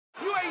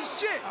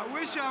Shit, I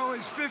wish I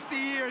was 50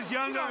 years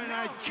younger and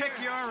I'd kick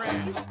your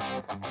ass.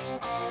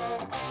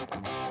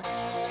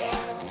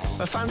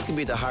 Well, fans can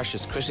be the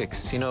harshest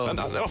critics, you know. And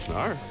they often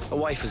are. A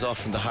wife is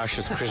often the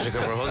harshest critic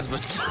of her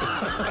husband.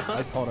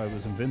 I thought I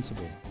was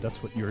invincible.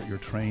 That's what you're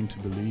trained to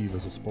believe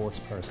as a sports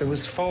person. There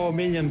was 4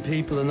 million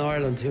people in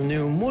Ireland who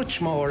knew much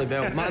more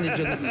about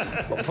managing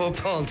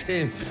football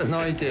teams than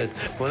I did.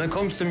 When it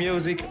comes to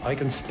music, I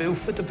can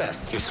spoof with the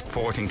best. Your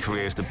sporting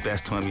career is the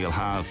best time you'll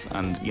have,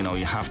 and you know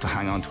you have to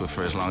hang on to it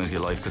for as long as you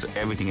like, because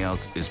everything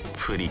else is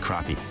pretty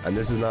crappy. And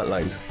this is not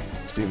lies.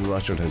 Stephen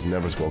Rothschild has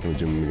never spoken to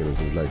Jimmy McGuinness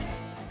in his life.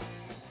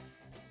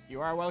 You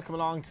are welcome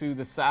along to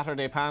the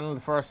Saturday panel,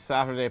 the first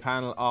Saturday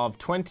panel of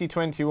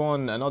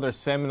 2021, another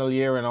seminal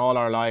year in all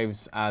our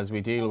lives as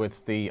we deal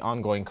with the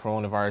ongoing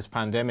coronavirus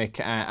pandemic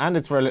and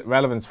its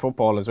relevance to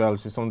football as well,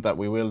 which is something that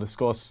we will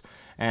discuss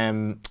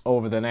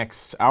over the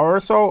next hour or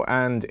so,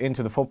 and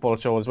into the football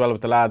show as well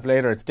with the lads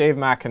later. It's Dave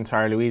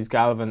McIntyre, Louise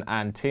Galvin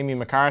and Timmy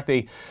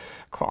McCarthy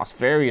across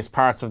various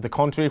parts of the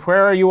country.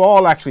 Where are you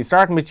all actually?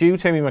 Starting with you,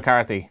 Timmy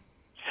McCarthy.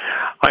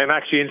 I am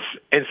actually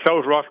in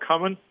South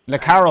Roscommon. Le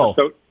Carroll.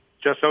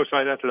 Just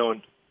outside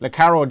Athlone. Le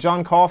Carroll,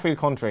 John Caulfield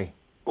country.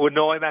 Oh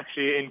no, I'm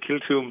actually in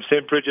Kiltoom,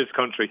 St. Bridget's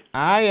country.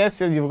 Ah yes,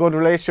 you have a good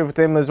relationship with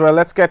him as well.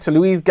 Let's get to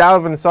Louise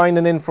Galvin,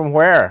 signing in from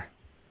where?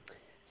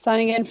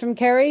 Signing in from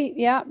Kerry,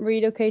 yeah,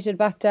 relocated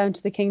back down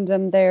to the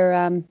Kingdom there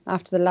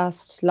after the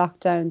last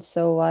lockdown.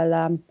 So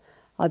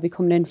I'll be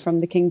coming in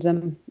from the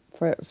Kingdom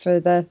for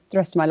the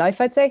rest of my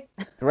life, I'd say.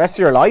 The rest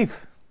of your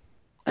life?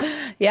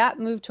 Yeah,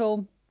 moved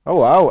home. Oh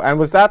wow! And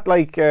was that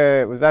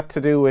was that to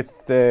do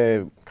with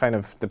the kind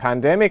of the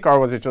pandemic, or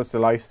was it just a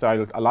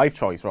life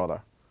choice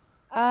rather?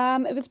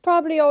 It was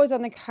probably always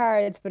on the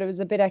cards, but it was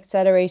a bit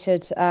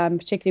accelerated,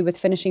 particularly with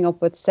finishing up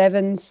with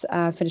sevens,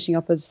 finishing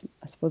up as,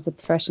 I suppose, a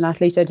professional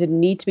athlete. I didn't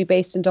need to be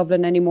based in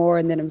Dublin anymore,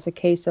 and then it was a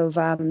case of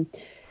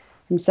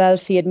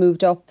himself. He had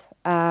moved up.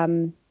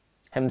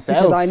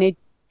 Himself?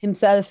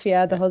 Himself,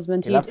 yeah, the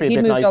husband. You'll have to be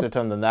a bit nicer to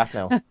him than that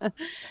now.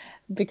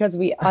 Because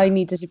I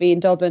needed to be in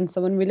Dublin.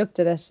 So when we looked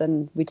at it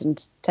and we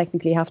didn't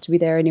technically have to be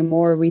there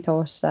anymore, we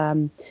thought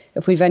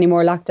if we've any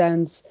more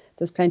lockdowns,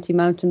 there's plenty of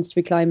mountains to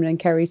be climbing in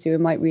Kerry, so we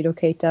might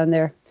relocate down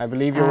there. I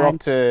believe you were up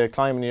to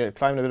climbing a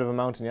bit of a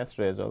mountain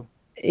yesterday as well.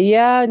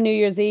 Yeah, New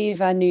Year's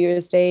Eve and New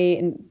Year's Day.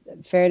 In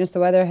fairness,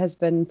 the weather has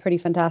been pretty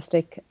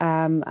fantastic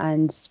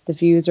and the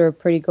views are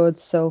pretty good.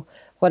 So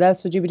what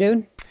else would you be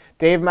doing?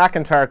 Dave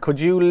McIntyre, could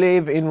you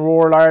live in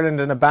rural Ireland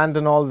and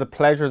abandon all the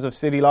pleasures of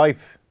city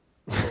life?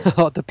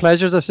 Oh, the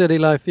pleasures of city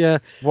life, yeah.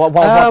 What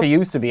they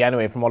used to be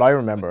anyway, from what I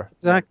remember.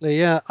 Exactly,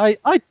 yeah.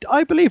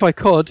 I believe I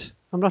could.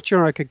 I'm not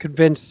sure I could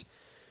convince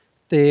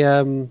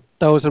the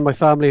those in my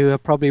family who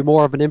have probably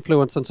more of an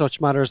influence on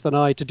such matters than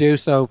I to do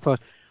so, but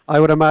I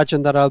would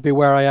imagine that I'll be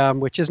where I am,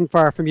 which isn't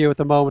far from you at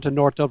the moment in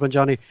North Dublin,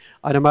 Johnny.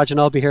 I'd imagine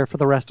I'll be here for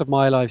the rest of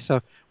my life.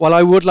 So while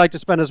I would like to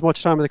spend as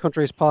much time in the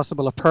country as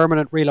possible, a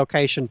permanent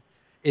relocation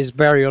is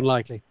very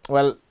unlikely.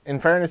 Well, in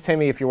fairness,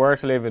 Timmy, if you were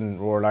to live in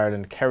rural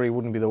Ireland, Kerry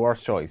wouldn't be the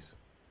worst choice.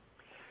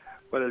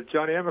 Well,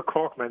 Johnny, I'm a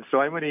Cork man,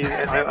 so I'm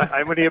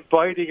only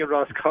abiding in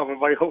Roscommon.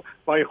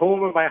 My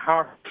home and my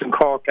heart is in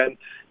Cork, and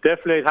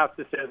definitely I'd have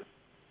to say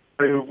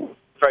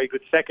very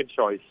good second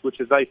choice, which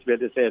is nice to be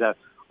able to say that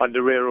on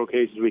the rare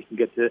occasions we can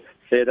get to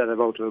say that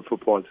about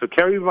football. So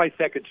Kerry would be my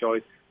second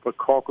choice, but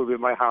Cork would be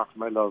my heart and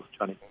my love,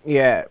 Johnny.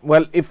 Yeah,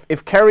 well,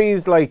 if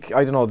Kerry's like,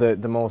 I don't know,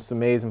 the most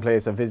amazing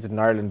place I've visited in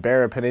Ireland,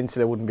 Beara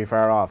Peninsula wouldn't be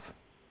far off.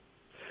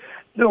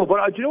 No,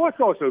 but do you know what's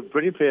also a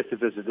brilliant place to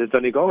visit is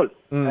Donegal.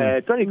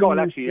 Donegal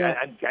actually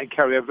and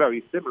Kerry are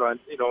very similar,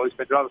 and you know I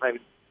spent a lot of time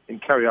in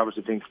Kerry,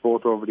 obviously playing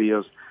sport over the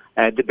years.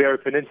 The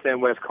Beara Peninsula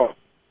in West Cork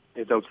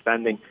is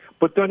outstanding,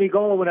 but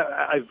Donegal, when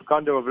I've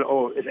gone there,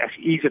 it's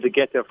actually easier to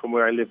get there from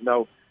where I live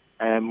now.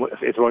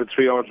 It's about a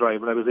 3-hour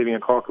drive. When I was living in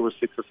Cork, it was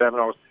 6 or 7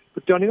 hours.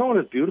 But Donegal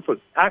is beautiful.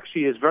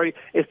 Actually,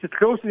 it's the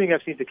closest thing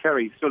I've seen to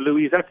Kerry. So,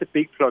 Louise, that's a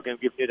big plug I'm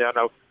giving you there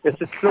now. It's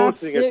the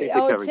closest thing I've seen to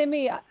Kerry. Oh,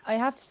 Timmy, I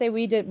have to say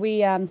we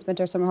spent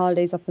our summer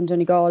holidays up in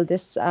Donegal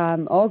this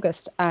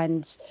August,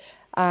 and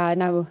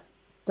now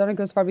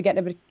Donegal's probably getting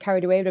a bit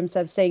carried away with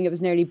himself, saying it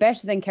was nearly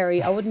better than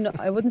Kerry. I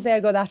wouldn't say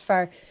I'd go that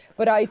far,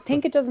 but I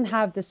think it doesn't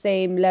have the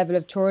same level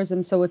of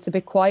tourism, so it's a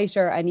bit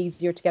quieter and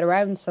easier to get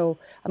around. So,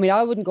 I mean,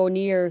 I wouldn't go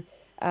near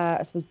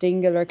I suppose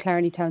Dingle or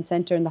Clarny Town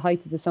Centre in the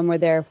height of the summer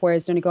there,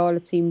 whereas Donegal,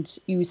 it seemed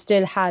you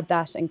still had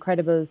that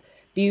incredible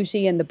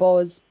beauty and the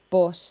buzz,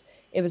 but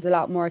it was a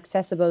lot more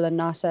accessible and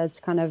not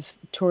as kind of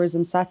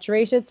tourism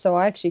saturated. So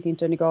I actually think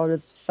Donegal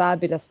is a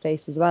fabulous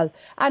place as well,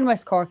 and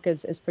West Cork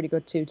is pretty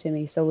good too,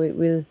 Timmy. So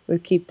we'll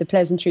keep the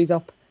pleasantries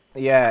up.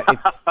 Yeah,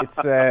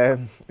 it's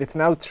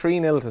now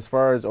 3-0 to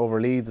Spurs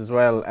over Leeds as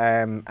well,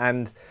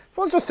 and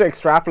well, just to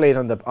extrapolate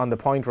on the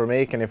point we're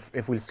making,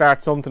 if we'll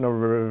start something of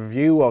a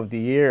review of the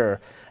year,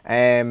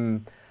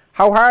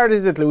 how hard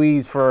is it,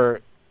 Louise,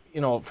 for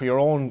your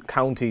own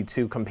county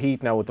to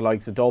compete now with the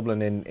likes of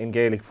Dublin in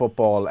Gaelic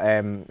football?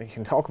 You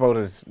can talk about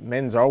it,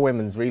 men's or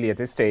women's, really at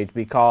this stage,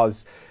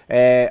 because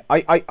I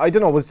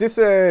don't know, was this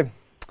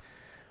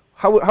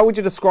How would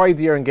you describe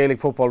the year in Gaelic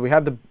football? We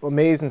had the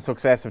amazing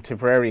success of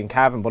Tipperary and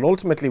Cavan, but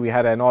ultimately we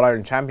had an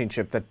All-Ireland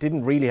Championship that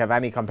didn't really have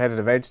any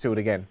competitive edge to it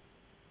again.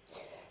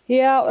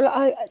 Yeah,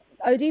 well,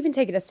 I'd even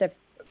take it a step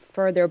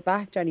further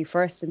back, Johnny,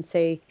 first, and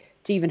say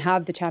to even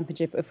have the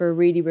championship, if we're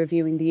really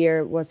reviewing the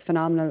year, was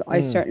phenomenal.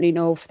 I certainly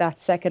know for that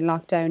second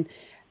lockdown,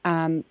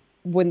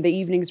 when the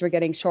evenings were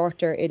getting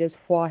shorter, it is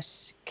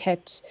what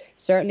kept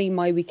certainly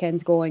my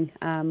weekends going.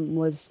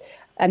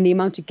 And the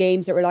amount of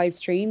games that were live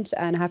streamed,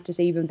 and I have to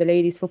say, even the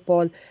ladies'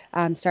 football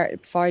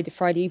started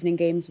Friday evening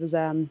games was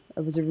a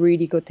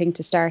really good thing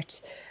to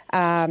start.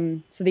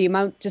 So the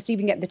amount, just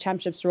even getting the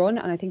championships run,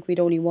 and I think we'd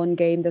only one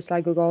game, the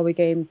Sligo Galway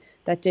game,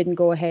 that didn't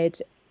go ahead.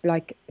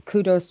 Like,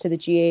 kudos to the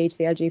GA, to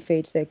the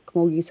LGFA, to the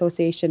Camogie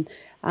Association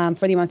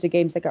for the amount of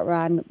games that got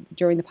ran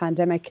during the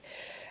pandemic.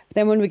 But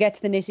then when we get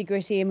to the nitty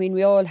gritty, I mean,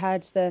 we all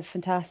had the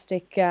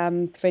fantastic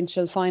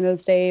provincial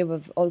finals day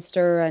of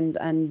Ulster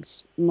and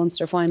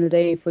Munster final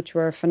day, which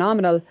were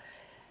phenomenal.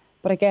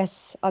 But I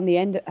guess at the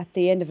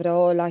end of it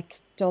all, like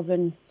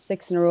Dublin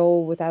 6 in a row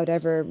without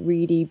ever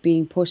really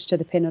being pushed to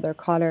the pin of their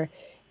collar,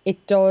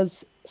 it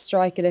does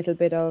strike a little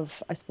bit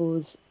of, I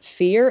suppose,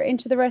 fear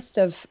into the rest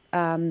of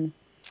the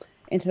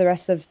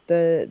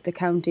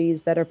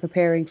counties that are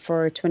preparing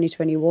for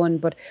 2021.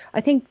 But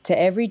I think to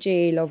every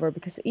GA lover,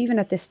 because even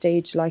at this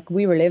stage, like,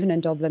 we were living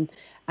in Dublin,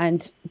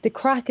 and the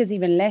crack is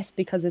even less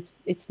because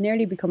it's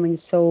nearly becoming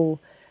so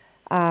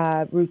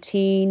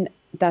routine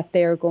that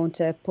they're going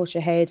to push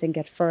ahead and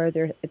get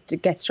further, to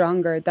get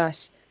stronger,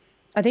 that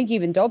I think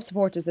even Dub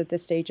supporters at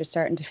this stage are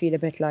starting to feel a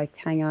bit like,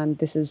 hang on,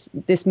 this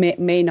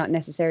may not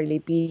necessarily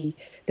be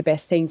the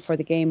best thing for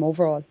the game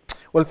overall.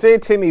 Well, say,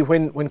 Timmy,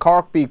 when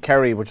Cork beat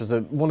Kerry, which was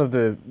one of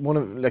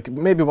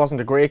maybe it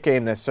wasn't a great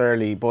game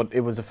necessarily, but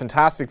it was a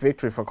fantastic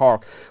victory for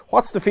Cork.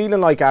 What's the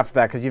feeling like after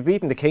that? Because you've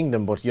beaten the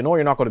Kingdom, but you know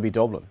you're not going to beat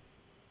Dublin.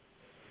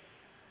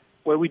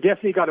 Well, we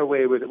definitely got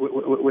away with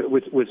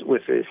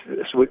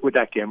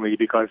that game, really,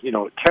 because, you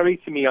know, Kerry,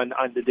 to me, on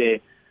the day,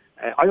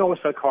 I always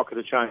felt Cork had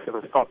a chance.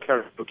 I thought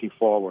Kerry was looking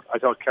forward. I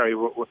thought Kerry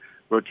were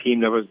a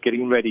team that was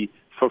getting ready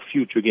for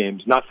future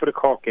games, not for the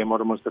Cork game or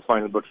the Munster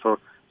final, but for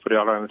the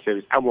All-Ireland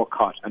series, and were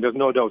caught. And there's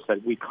no doubt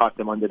that we caught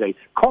them on the day.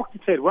 Cork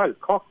did well.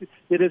 Cork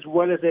did as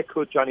well as they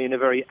could, Johnny, in a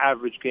very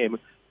average game.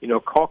 You know,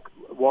 Cork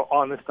were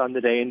honest on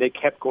the day, and they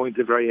kept going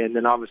to the very end,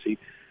 and obviously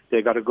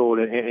they got a goal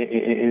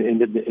in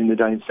the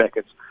dying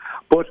seconds.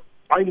 But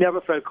I never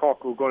felt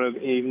Cork were going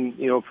to even,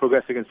 you know,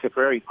 progress against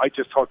Tipperary. I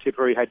just thought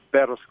Tipperary had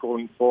better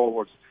scoring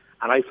forwards,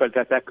 and I felt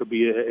that could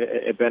be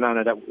a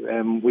banana that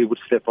we would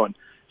slip on.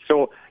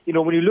 So, you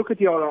know, when you look at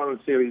the All-Ireland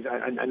series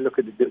and look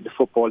at the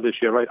football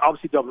this year, right,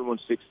 obviously Dublin won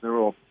 6 in a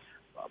row,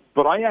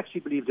 but I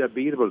actually believe they're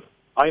beatable.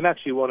 I'm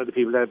actually one of the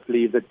people that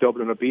believe that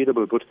Dublin are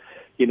beatable, but,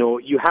 you know,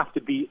 you have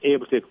to be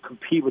able to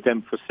compete with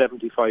them for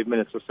 75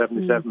 minutes or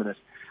 77 minutes.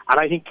 And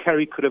I think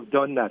Kerry could have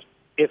done that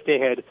if they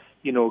had,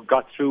 you know,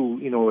 got through,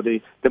 you know,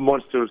 the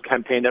Munsters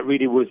campaign that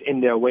really was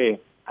in their way.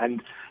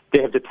 And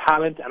they have the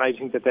talent, and I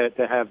think that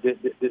they have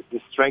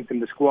the strength in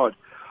the squad.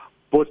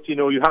 But, you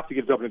know, you have to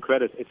give Dublin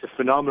credit. It's a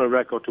phenomenal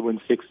record to win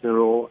 6 in a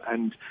row,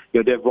 and, you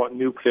know, they've brought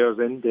new players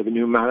in, they have a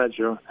new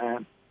manager,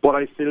 but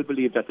I still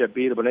believe that they're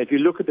beatable. And if you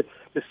look at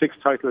the 6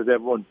 titles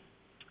they've won,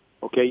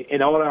 okay,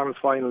 in All-Ireland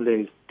final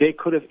days, they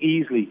could have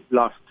easily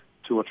lost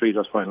 2 or 3 of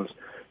those finals.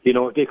 You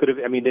know, they could have,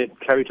 I mean,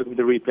 Kerry took them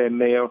to replay in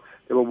Mayo,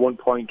 they were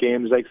 1-point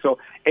games, like, so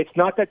it's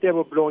not that they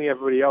were blowing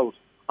everybody out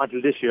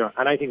until this year.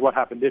 And I think what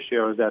happened this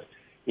year is that,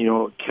 you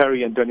know,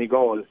 Kerry and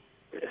Donegal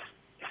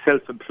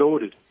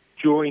self-imploded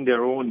during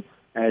their own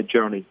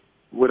journey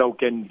without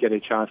getting a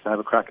chance to have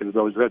a crack at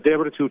those. They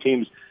were the 2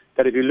 teams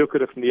that, if you look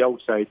at it from the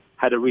outside,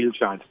 had a real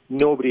chance.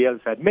 Nobody else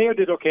had. Mayo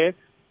did okay,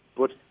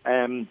 but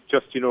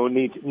just, you know,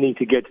 need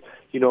to get,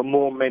 you know,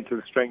 more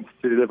mental strength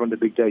to deliver on the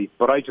big day.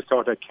 But I just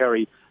thought that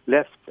Kerry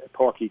left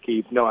Páirc Uí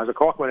Chaoimh. No, as a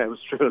Corkman, I was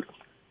thrilled,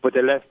 but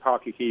they left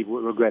Páirc Uí Chaoimh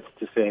with regrets,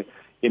 to say,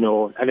 you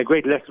know, and a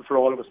great lesson for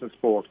all of us in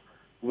sport.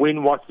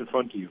 Win what's in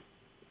front of you.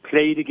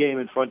 Play the game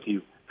in front of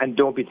you, and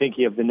don't be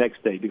thinking of the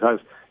next day, because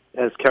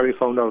as Kerry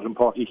found out in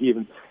Páirc Uí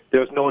Chaoimh,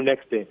 there's no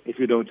next day if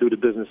you don't do the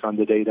business on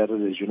the day that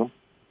it is, you know.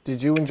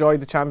 Did you enjoy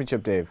the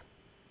championship, Dave?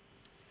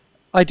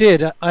 I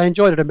did. I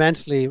enjoyed it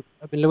immensely.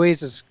 I mean,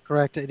 Louise is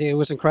correct. It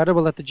was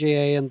incredible that the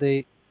GA and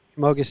the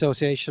Camogie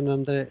Association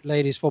and the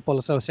Ladies Football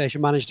Association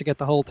managed to get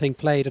the whole thing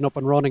played and up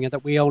and running, and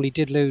that we only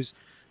did lose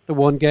the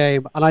one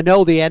game. And I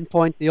know the end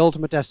point, the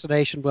ultimate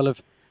destination, will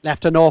have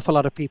left an awful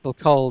lot of people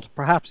cold,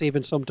 perhaps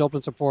even some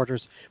Dublin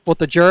supporters. But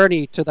the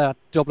journey to that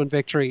Dublin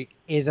victory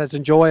is as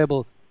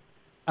enjoyable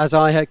as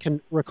I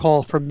can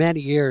recall for many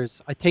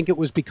years. I think it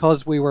was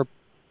because we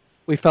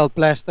felt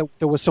blessed that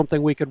there was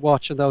something we could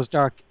watch in those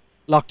dark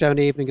lockdown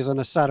evenings on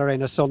a Saturday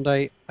and a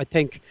Sunday. I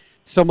think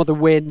some of the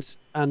wins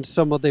and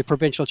some of the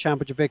provincial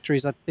championship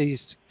victories that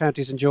these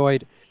counties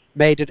enjoyed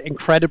made it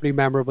incredibly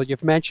memorable.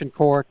 You've mentioned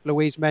Cork.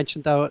 Louise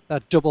mentioned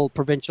that double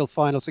provincial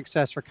final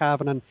success for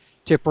Cavan and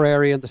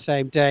Tipperary on the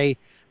same day.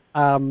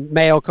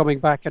 Mayo coming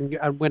back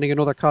and winning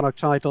another Connacht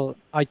title.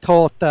 I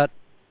thought that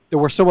there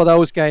were some of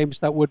those games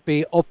that would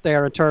be up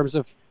there in terms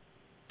of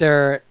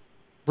their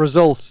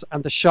results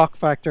and the shock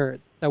factor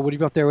that would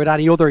be up there with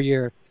any other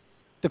year.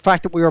 The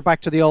fact that we were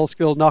back to the old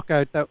school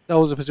knockout, that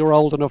those of us who are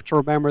old enough to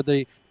remember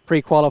the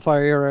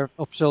pre-qualifier era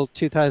up till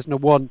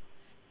 2001,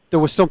 there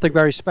was something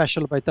very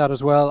special about that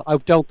as well. I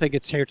don't think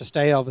it's here to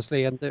stay,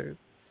 obviously, and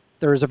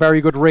there is a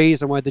very good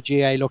reason why the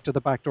GA looked at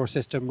the backdoor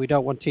system. We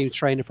don't want teams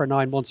training for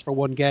 9 months for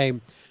one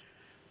game.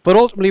 But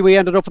ultimately, we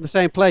ended up in the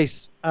same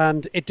place,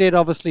 and it did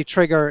obviously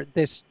trigger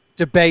this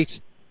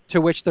debate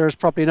to which there is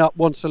probably not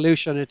one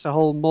solution. It's a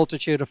whole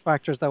multitude of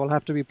factors that will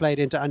have to be played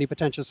into any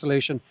potential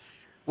solution,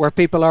 where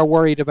people are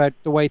worried about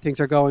the way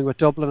things are going with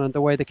Dublin and the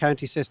way the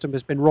county system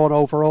has been run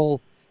overall.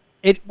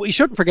 We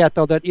shouldn't forget,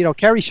 though, that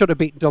Kerry should have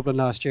beaten Dublin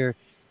last year.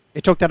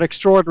 It took that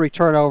extraordinary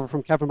turnover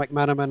from Kevin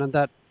McManaman and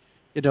that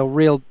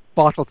real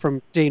bottle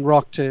from Dean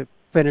Rock to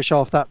finish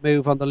off that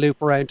move on the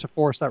loop around to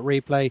force that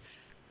replay.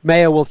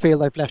 Mayo will feel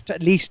they've left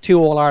at least 2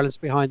 All-Irelands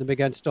behind them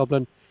against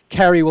Dublin.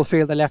 Kerry will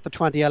feel they left the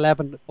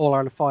 2011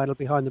 All-Ireland final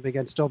behind them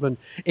against Dublin.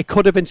 It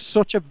could have been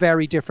such a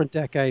very different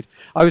decade.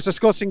 I was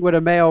discussing with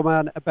a Mayo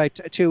man about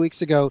 2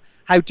 weeks ago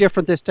how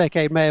different this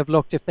decade may have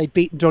looked if they'd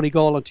beaten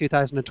Donegal in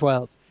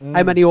 2012.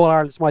 How many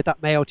All-Irelands might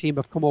that Mayo team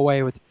have come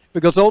away with?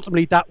 Because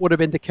ultimately that would have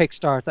been the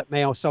kickstart that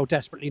Mayo so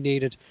desperately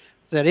needed.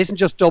 So it isn't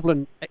just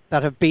Dublin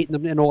that have beaten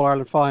them in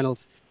All-Ireland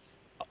finals.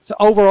 So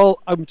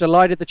overall, I'm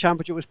delighted the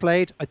championship was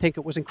played. I think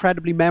it was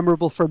incredibly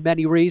memorable for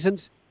many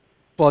reasons.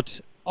 But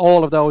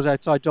all of those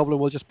outside Dublin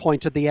will just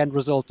point to the end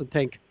result and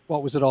think,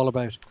 what was it all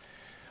about?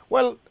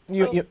 Well,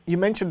 you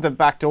mentioned the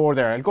back door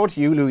there. I'll go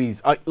to you,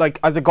 Louise.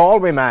 As a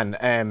Galway man,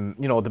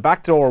 the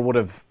back door would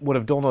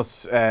have done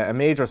us a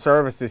major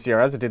service this year,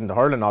 as it did in the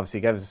hurling. Obviously,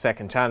 gave us a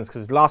second chance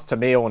because it lost to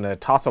Mayo in a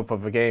toss-up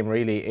of a game,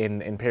 really,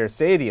 in Pearse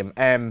Stadium.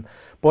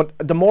 But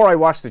the more I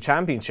watched the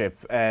championship,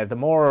 the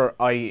more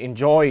I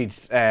enjoyed,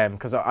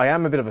 because I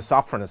am a bit of a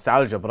sop for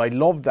nostalgia, but I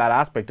loved that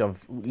aspect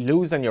of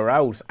losing you're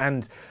out.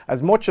 And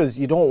as much as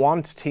you don't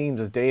want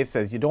teams, as Dave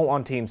says, you don't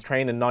want teams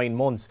training 9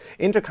 months,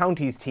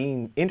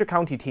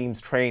 intercounty teams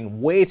train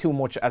way too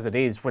much as it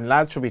is, when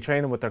lads should be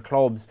training with their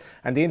clubs,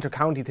 and the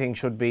intercounty thing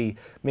should be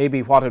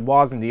maybe what it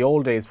was in the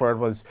old days, where it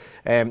was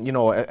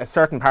a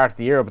certain part of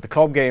the year, but the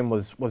club game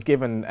was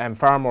given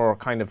far more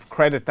kind of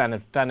credit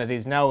than it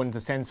is now, in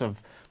the sense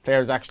of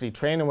players actually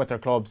training with their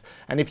clubs.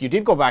 And if you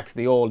did go back to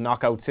the old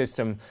knockout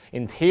system,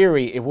 in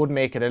theory, it would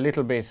make it a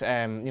little bit,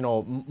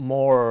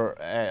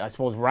 more, I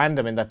suppose,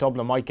 random, in that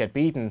Dublin might get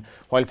beaten,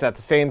 whilst at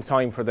the same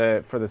time for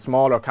the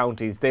smaller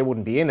counties, they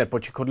wouldn't be in it.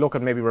 But you could look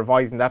at maybe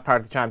revising that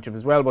part of the championship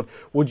as well. But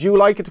would you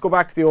like it to go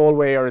back to the old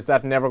way, or is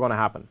that never going to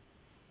happen?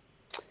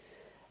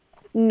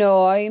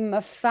 No, I'm a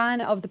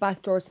fan of the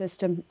backdoor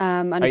system.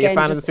 And are you a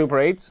fan of the Super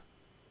 8s?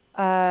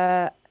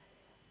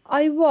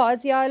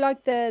 I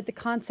like the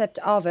concept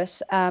of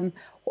it.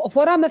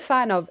 What I'm a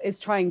fan of is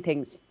trying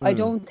things. I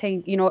don't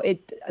think,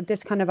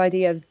 this kind of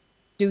idea of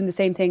doing the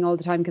same thing all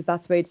the time because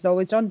that's the way it's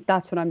always done,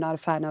 that's what I'm not a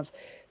fan of.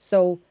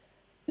 So,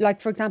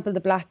 like, for example,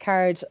 the black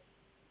card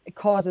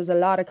causes a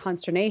lot of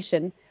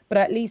consternation, but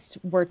at least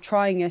we're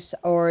trying it.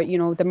 Or,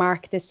 the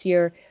mark this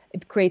year,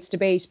 it creates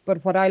debate.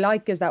 But what I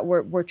like is that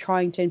we're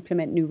trying to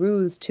implement new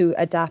rules to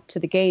adapt to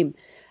the game.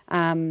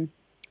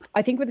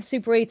 I think with the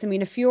Super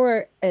 8s, if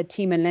you're a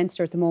team in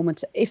Leinster at the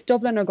moment, if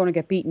Dublin are going to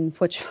get beaten,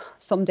 which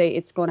someday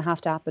it's going to have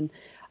to happen,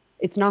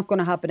 it's not going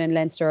to happen in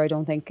Leinster. I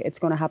don't think it's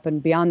going to happen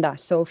beyond that.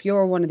 So if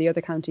you're one of the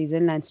other counties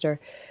in Leinster,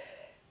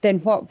 then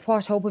what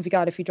hope have you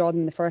got if you draw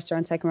them in the first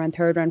round, second round,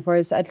 third round?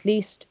 Whereas at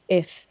least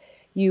if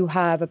you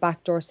have a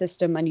backdoor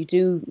system and you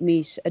do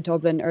meet a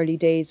Dublin early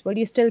days, well,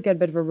 you still get a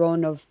bit of a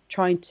run of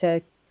trying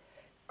to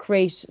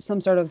create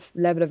some sort of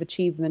level of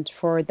achievement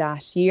for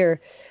that year.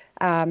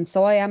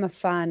 So I am a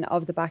fan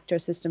of the backdoor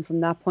system from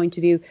that point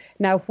of view.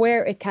 Now,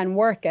 where it can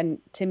work, and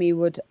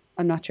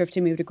I'm not sure if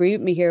Timmy would agree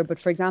with me here, but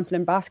for example,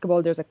 in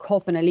basketball, there's a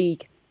cup and a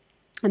league,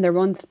 and they're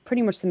run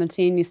pretty much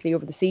simultaneously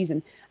over the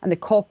season. And the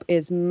cup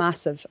is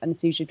massive, and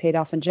it's usually played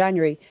off in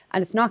January,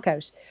 and it's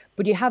knockout.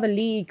 But you have a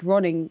league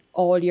running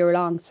all year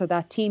long, so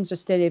that teams are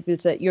still able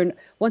to,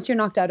 once you're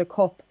knocked out of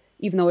cup,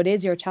 even though it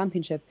is your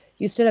championship,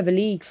 you still have a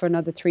league for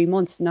another 3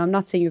 months. Now, I'm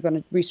not saying you're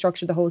going to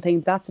restructure the whole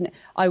thing.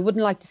 I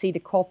wouldn't like to see the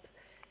cup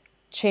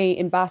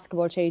in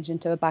basketball change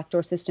into a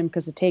backdoor system,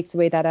 because it takes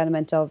away that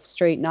element of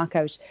straight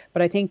knockout.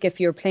 But I think if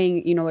you're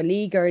playing, a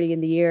league early in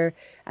the year,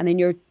 and then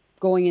you're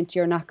going into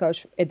your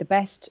knockout at the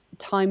best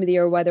time of the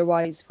year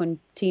weather-wise, when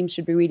teams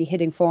should be really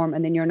hitting form,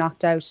 and then you're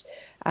knocked out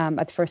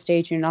at the first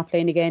stage and you're not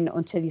playing again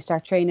until you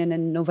start training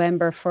in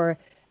November for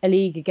a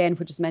league again,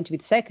 which is meant to be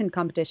the second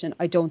competition,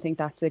 I don't think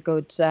that's a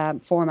good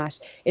format.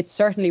 It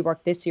certainly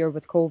worked this year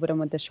with COVID and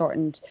with the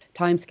shortened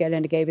timescale,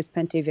 and it gave us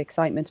plenty of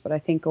excitement. But I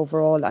think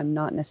overall, I'm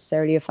not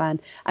necessarily a fan.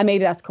 And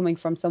maybe that's coming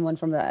from someone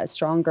from a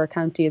stronger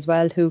county as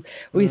well, who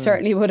we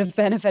certainly would have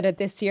benefited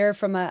this year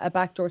from a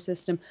backdoor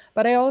system.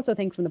 But I also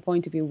think from the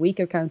point of view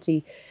weaker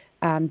county,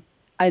 and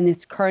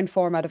its current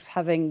format of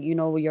having,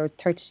 your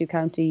 32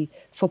 county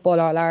football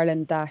All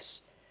Ireland,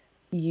 that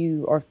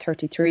or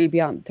 33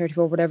 beyond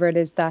 34, whatever it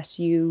is, that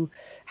you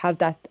have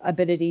that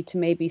ability to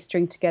maybe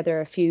string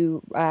together a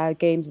few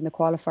games in the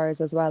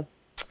qualifiers as well.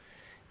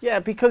 Yeah,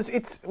 because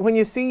it's when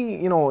you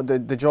see, you know,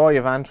 the joy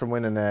of Antrim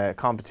winning a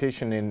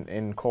competition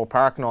in Croke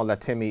Park and all that,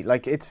 Timmy,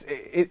 like it's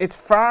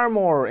far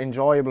more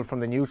enjoyable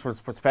from the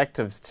neutrals'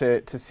 perspectives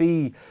to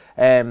see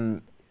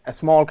a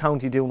small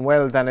county doing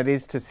well than it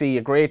is to see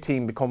a great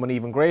team becoming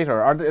even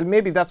greater. Or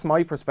maybe that's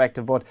my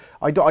perspective, but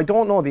I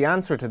don't know the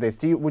answer to this.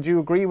 Would you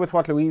agree with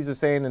what Louise is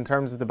saying in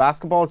terms of the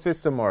basketball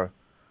system, or?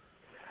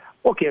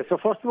 Okay, so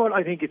first of all,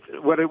 I think it's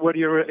whether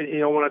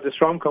you're one of the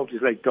strong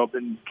counties like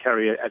Dublin,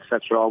 Kerry,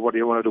 etc., or whether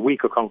you're one of the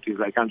weaker counties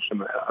like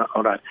Antrim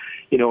or that,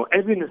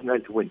 everyone is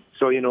entitled to win.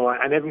 So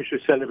and everyone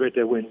should celebrate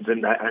their wins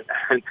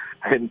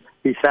and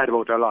be sad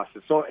about their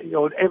losses. So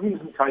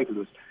everyone's entitled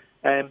to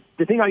it.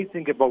 The thing I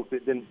think about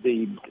the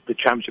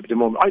championship at the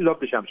moment, I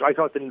love the championship. I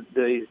thought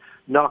the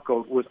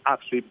knockout was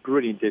absolutely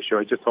brilliant this year.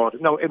 I just thought,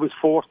 it was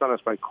forced on us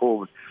by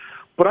COVID.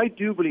 But I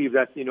do believe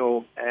that,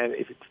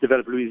 if it's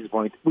developed Louise's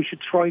point, we should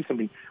try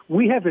something.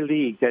 We have a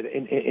league that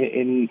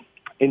in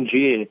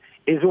GA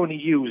is only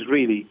used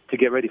really to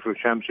get ready for a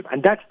championship.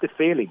 And that's the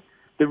failing.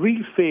 The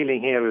real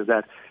failing here is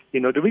that,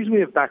 the reason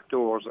we have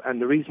backdoors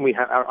and the reason we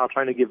are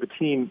trying to give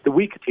the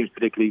weaker teams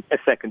particularly, a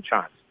second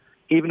chance.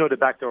 Even though the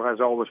backdoor has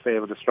always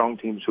favoured the strong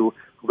teams who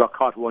got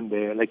caught one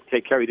day, like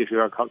take Kerry this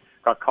year,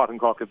 got caught in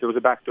Cork. If there was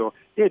a backdoor,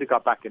 they'd have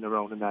got back in the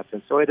round in that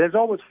sense. So it has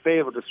always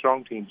favoured the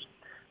strong teams,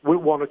 with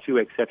one or two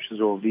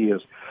exceptions over the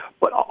years.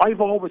 But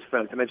I've always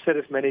felt, and I've said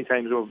this many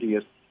times over the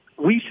years,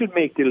 we should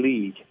make the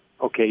league,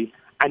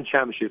 and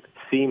championship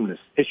seamless.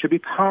 It should be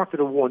part of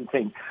the one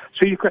thing.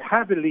 So you could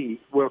have a league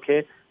where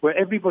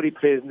everybody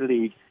plays in the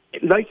league,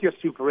 like your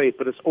Super 8,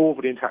 but it's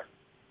over the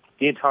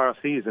entire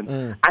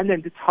season. And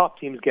then the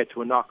top teams get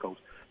to a knockout.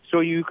 So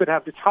you could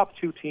have the top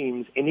two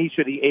teams in each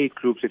of the 8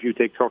 groups, if you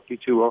take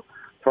 32 or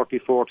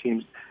 34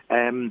 teams,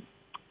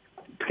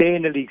 play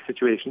in a league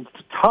situation.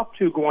 The top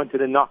 2 go on to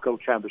the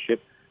knockout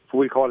championship,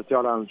 we call it the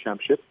All-Ireland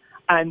Championship,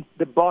 and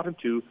the bottom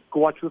 2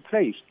 go on to a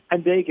plate,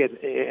 and they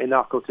get a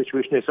knockout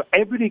situation there. So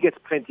everybody gets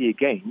plenty of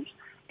games.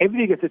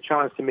 Everybody gets a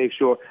chance to make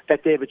sure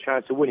that they have a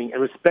chance of winning,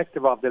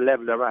 irrespective of the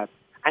level they're at.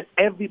 And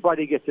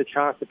everybody gets a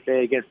chance to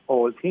play against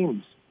all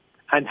teams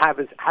and have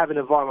an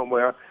environment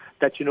where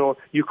that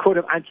you could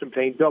have Antrim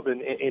playing Dublin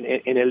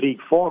in a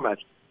league format.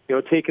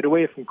 Take it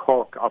away from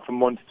Cork or from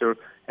Munster,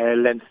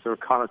 Leinster,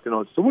 Connacht and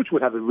also, which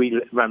would have a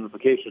real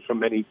ramifications from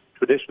many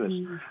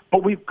traditionalists.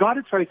 But we've got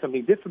to try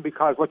something different,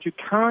 because what you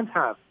can't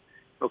have,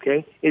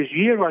 is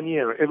year on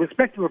year,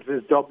 irrespective of if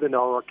it's Dublin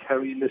or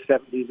Kerry in the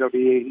 70s or the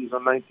 80s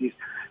or 90s,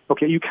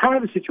 you can't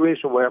have a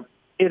situation where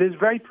it is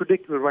very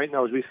predictable right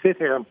now as we sit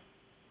here on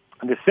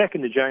the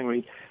 2nd of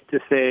January to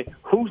say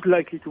who's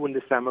likely to win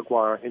the Sam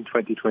Maguire in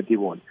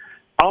 2021.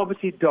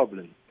 Obviously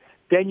Dublin.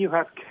 Then you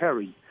have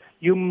Kerry.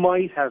 You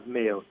might have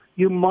Mayo.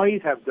 You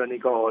might have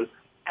Donegal.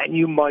 And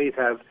you might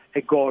have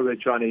a Galway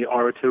Johnny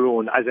or a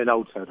Tyrone as an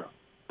outsider.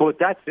 But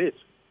that's it.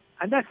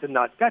 And that's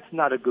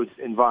not a good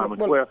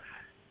environment.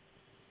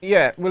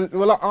 Yeah,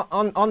 well,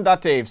 on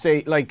that, Dave,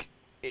 say, like,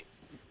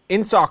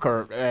 in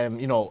soccer,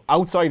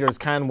 outsiders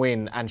can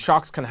win and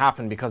shocks can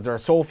happen because there are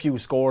so few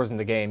scores in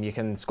the game. You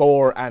can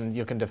score and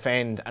you can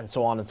defend and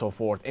so on and so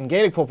forth. In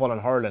Gaelic football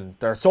and hurling,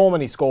 there are so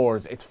many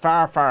scores. It's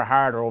far, far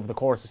harder over the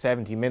course of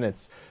 70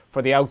 minutes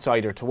for the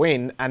outsider to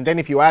win. And then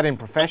if you add in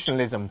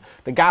professionalism,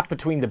 the gap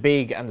between the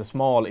big and the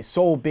small is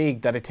so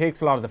big that it takes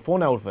a lot of the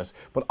fun out of it.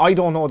 But I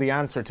don't know the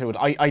answer to it.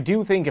 I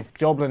do think if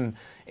Dublin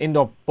end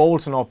up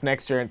bolting up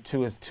next year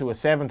to a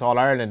 7th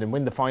All-Ireland and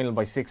win the final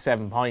by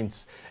 6-7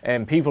 points,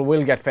 people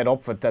will get fed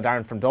up with that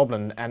aren't from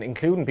Dublin, and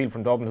including people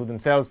from Dublin who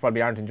themselves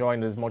probably aren't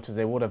enjoying it as much as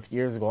they would have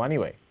years ago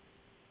anyway.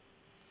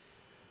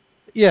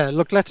 Yeah,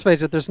 look, let's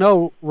face it, there's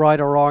no right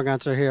or wrong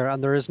answer here,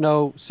 and there is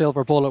no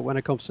silver bullet when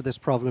it comes to this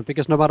problem,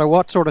 because no matter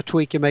what sort of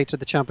tweak you make to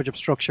the championship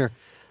structure,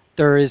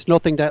 there is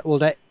nothing that will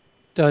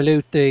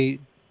dilute the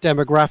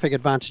demographic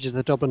advantages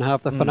that Dublin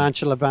have, the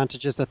financial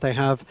advantages that they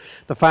have,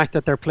 the fact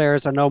that their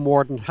players are no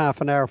more than half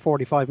an hour,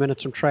 45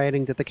 minutes from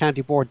training, that the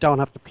county board don't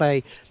have to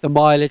pay the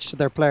mileage to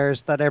their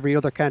players that every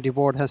other county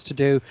board has to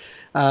do,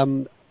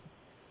 and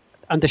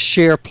the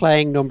sheer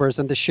playing numbers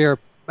and the sheer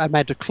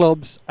amount of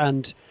clubs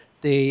and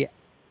the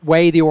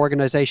way the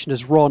organisation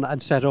is run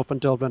and set up in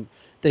Dublin.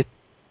 The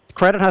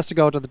credit has to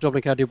go to the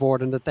Dublin County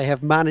Board, and that they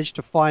have managed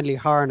to finally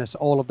harness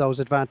all of those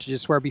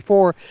advantages, where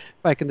before,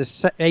 back in the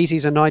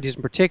 80s and 90s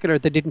in particular,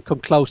 they didn't come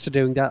close to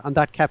doing that, and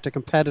that kept it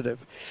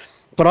competitive.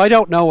 But I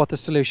don't know what the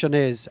solution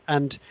is,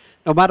 and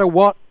no matter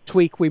what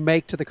tweak we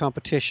make to the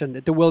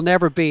competition, there will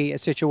never be a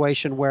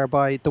situation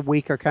whereby the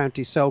weaker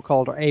counties,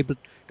 so-called, are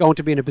going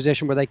to be in a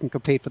position where they can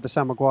compete for the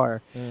Sam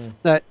Maguire.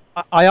 Now,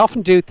 I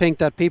often do think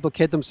that people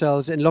kid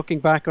themselves in looking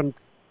back on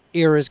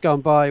eras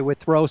gone by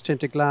with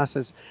rose-tinted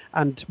glasses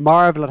and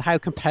marvel at how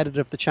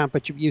competitive the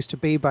championship used to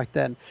be back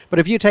then. But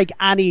if you take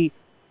any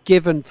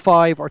given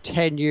 5 or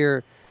 10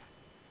 year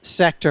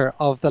sector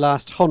of the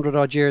last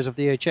 100-odd years of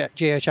the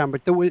GAA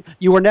Championship,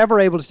 you were never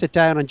able to sit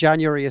down in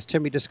January, as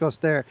Timmy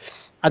discussed there,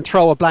 and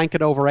throw a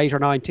blanket over 8 or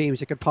 9 teams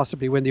that could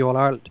possibly win the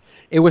All-Ireland.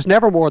 It was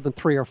never more than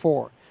 3 or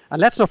 4. And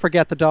let's not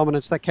forget the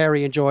dominance that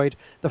Kerry enjoyed.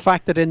 The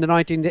fact that in the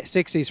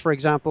 1960s, for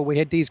example, we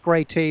had these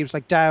great teams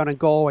like Down and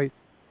Galway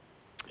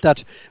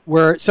that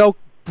were so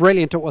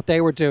brilliant at what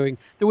they were doing.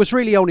 There was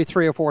really only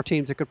 3 or 4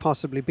 teams that could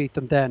possibly beat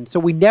them then.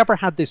 So we never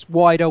had this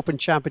wide open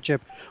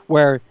championship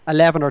where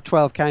 11 or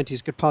 12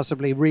 counties could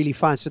possibly really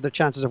fancy their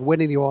chances of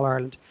winning the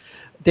All-Ireland.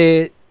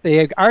 The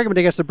argument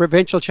against the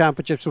provincial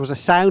championships was a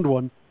sound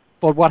one,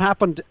 but what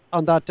happened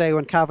on that day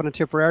when Cavan and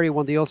Tipperary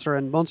won the Ulster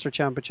and Munster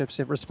championships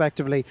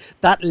respectively,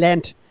 that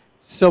lent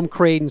some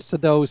credence to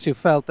those who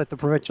felt that the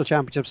provincial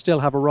championships still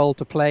have a role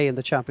to play in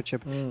the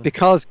championship,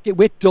 because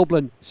with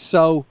Dublin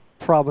so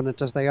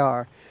prominent as they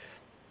are,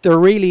 there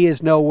really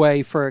is no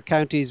way for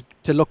counties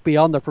to look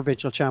beyond the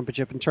provincial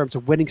championship in terms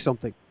of winning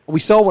something. We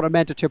saw what it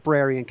meant to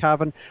Tipperary and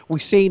Cavan.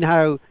 We've seen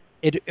how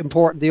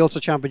important the Ulster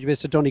Championship is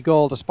to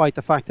Donegal, despite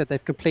the fact that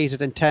they've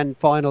completed in 10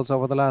 finals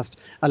over the last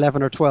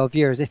 11 or 12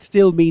 years. It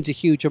still means a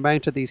huge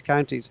amount to these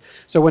counties.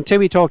 So when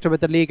Timmy talked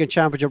about the league and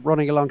championship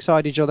running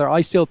alongside each other,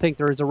 I still think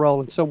there is a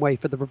role in some way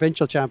for the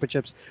provincial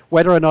championships,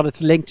 whether or not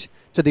it's linked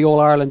to the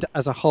All-Ireland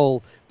as a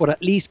whole, but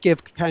at least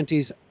give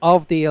counties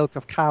of the ilk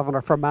of Cavan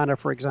or Fermanagh,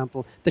 for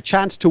example, the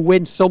chance to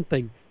win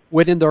something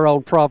within their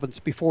own province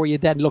before you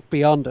then look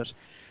beyond it.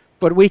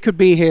 But we could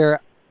be here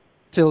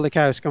till the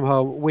cows come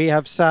home. We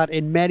have sat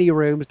in many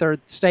rooms. Their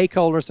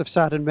stakeholders have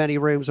sat in many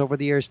rooms over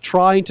the years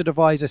trying to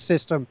devise a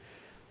system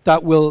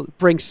that will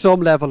bring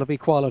some level of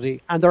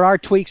equality. And there are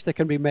tweaks that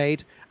can be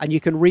made, and you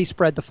can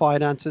respread the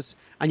finances,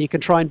 and you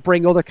can try and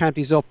bring other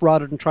counties up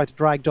rather than try to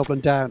drag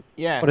Dublin down.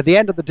 Yeah. But at the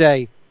end of the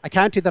day, a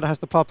county that has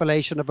the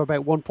population of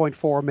about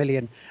 1.4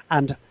 million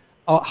and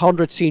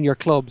 100 senior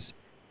clubs,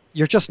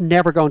 you're just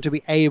never going to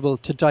be able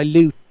to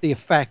dilute the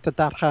effect that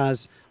that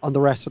has on the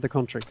rest of the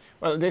country.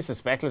 Well, this is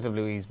speculative,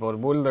 Louise, but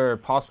will there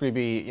possibly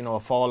be, a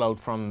fallout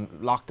from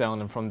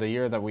lockdown and from the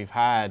year that we've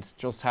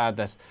just had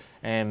that,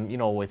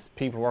 with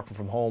people working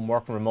from home,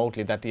 working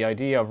remotely, that the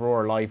idea of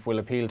rural life will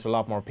appeal to a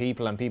lot more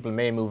people, and people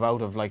may move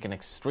out of like an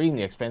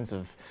extremely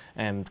expensive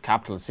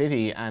capital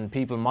city, and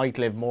people might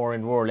live more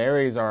in rural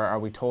areas, or are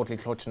we totally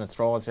clutching at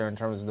straws here in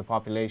terms of the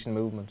population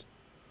movement?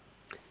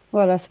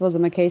 Well, I suppose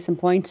I'm a case in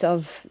point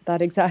of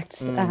that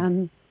exact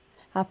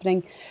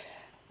happening.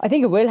 I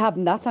think it will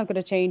happen. That's not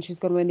going to change who's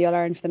going to win the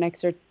All-Ireland for the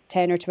next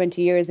 10 or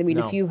 20 years. I mean,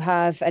 if you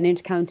have an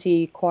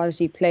inter-county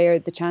quality player,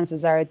 the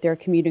chances are they're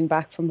commuting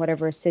back from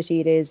whatever city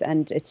it is,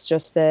 and it's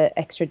just the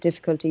extra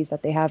difficulties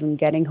that they have in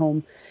getting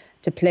home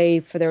to play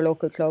for their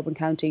local club and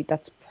county.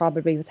 That's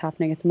probably what's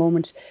happening at the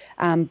moment.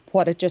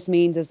 What it just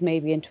means is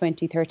maybe in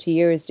 20, 30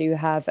 years, do you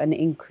have an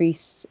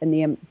increase in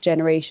the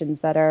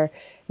generations that are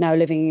now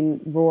living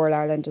in rural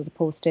Ireland as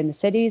opposed to in the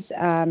cities?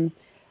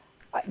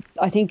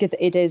 I think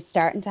it is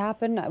starting to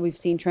happen. We've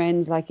seen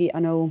trends like, I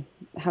know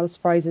house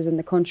prices in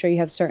the country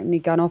have certainly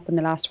gone up in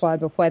the last while,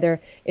 but whether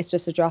it's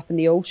just a drop in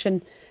the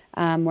ocean,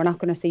 we're not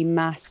going to see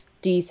mass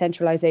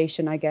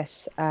decentralisation, I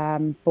guess,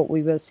 but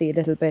we will see a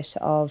little bit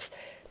of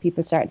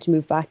people starting to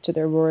move back to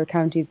their rural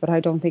counties, but I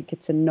don't think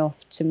it's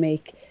enough to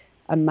make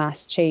a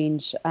mass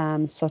change,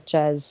 such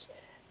as,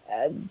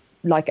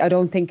 I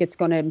don't think it's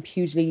going to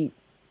hugely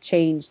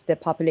change the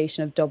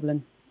population of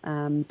Dublin,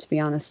 to be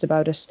honest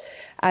about it.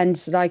 And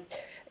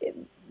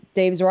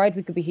Dave's right,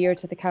 we could be here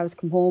till the cows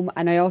come home.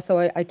 And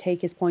I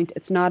take his point.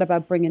 It's not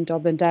about bringing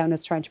Dublin down,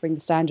 it's trying to bring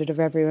the standard of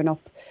everyone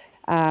up.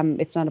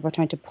 It's not about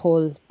trying to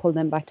pull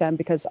them back down,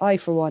 because I,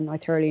 for one, I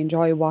thoroughly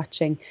enjoy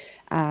watching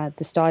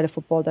the style of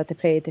football that they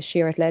play, the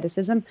sheer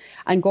athleticism.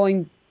 And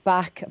going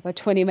back about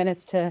 20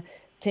 minutes to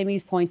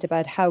Timmy's point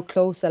about how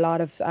close a lot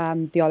of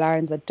the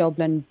All-Irelands that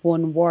Dublin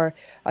won were,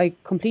 I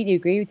completely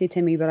agree with you,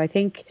 Timmy, but I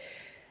think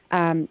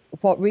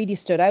what really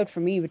stood out for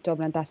me with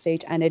Dublin at that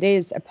stage, and it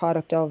is a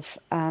product of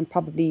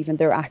probably even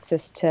their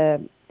access to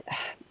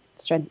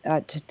strength,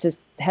 to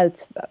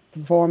health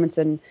performance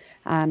and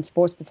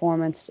sports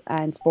performance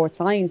and sports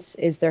science,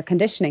 is their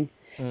conditioning.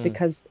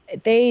 Because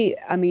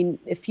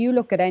if you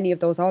look at any of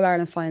those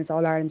All-Ireland finals,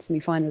 All-Ireland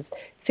semi-finals,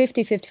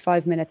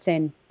 55 minutes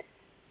in,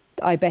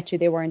 I bet you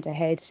they weren't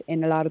ahead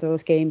in a lot of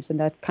those games in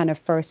that kind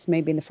of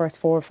maybe in the first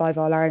 4 or 5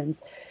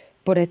 All-Irelands.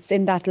 But it's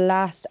in that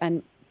last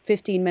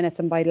 15 minutes,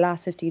 and by the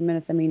last 15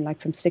 minutes, I mean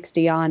from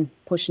 60 on,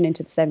 pushing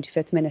into the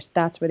 75th minute,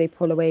 that's where they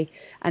pull away.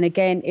 And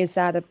again, is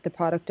that the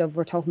product of,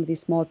 we're talking about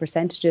these small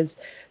percentages,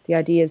 the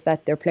idea is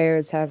that their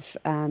players have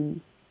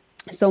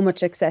so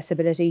much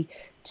accessibility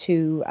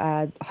to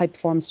high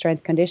performance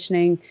strength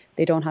conditioning.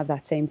 They don't have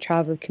that same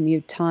travel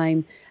commute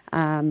time.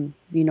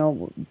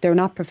 They're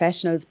not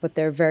professionals, but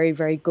they're very,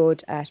 very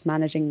good at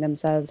managing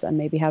themselves, and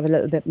maybe have a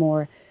little bit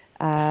more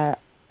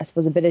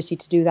ability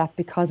to do that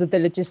because of the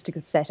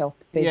logistical setup,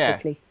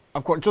 basically. Yeah,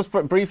 of course. Just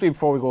briefly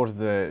before we go to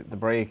the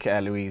break,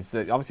 Louise,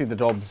 obviously the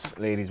Dubs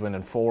ladies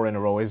winning 4 in a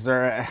row. Is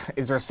there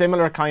a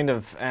similar kind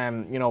of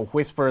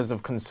whispers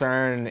of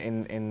concern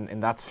in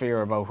that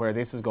sphere about where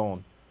this is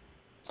going?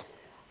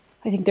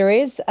 I think there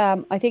is.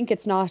 I think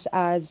it's not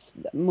as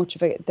much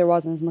there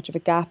wasn't as much of a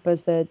gap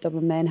as the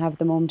Dublin men have at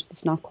the moment.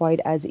 It's not quite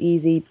as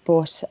easy.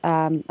 But,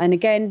 and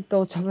again,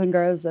 those Dublin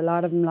girls, a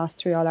lot of them lost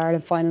 3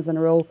 All-Ireland finals in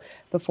a row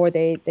before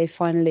they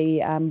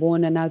finally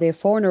won, and now they have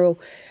 4 in a row.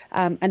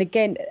 And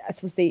again, I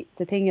suppose the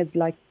thing is,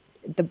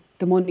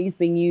 the money is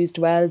being used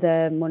well.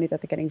 The money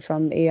that they're getting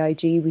from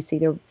AIG, we see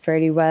they're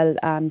fairly well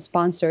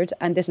sponsored,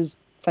 and this is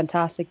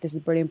fantastic. This is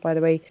brilliant, by the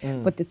way.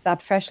 But it's that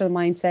professional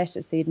mindset,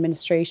 it's the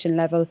administration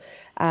level,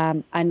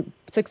 and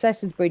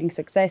success is breeding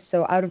success.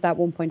 So out of that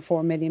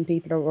 1.4 million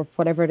people, or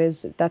whatever it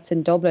is that's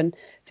in Dublin,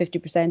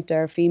 50%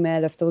 are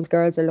female. If those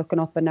girls are looking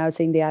up and now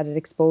seeing the added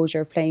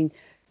exposure, playing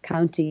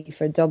county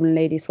for Dublin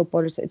ladies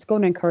footballers, it's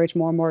going to encourage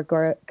more and more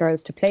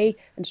girls to play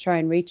and to try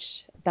and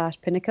reach that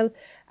pinnacle,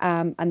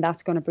 and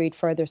that's going to breed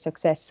further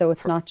success. So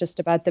it's not just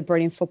about the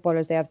brilliant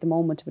footballers they have at the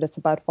moment, but it's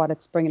about what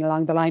it's bringing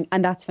along the line,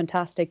 and that's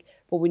fantastic.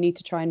 But we need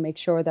to try and make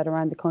sure that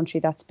around the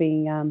country that's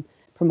being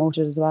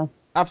promoted as well.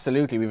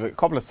 Absolutely. We've a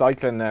couple of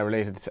cycling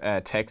related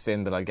texts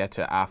in that I'll get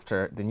to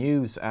after the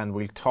news, and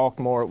we'll talk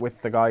more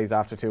with the guys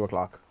after 2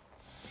 o'clock.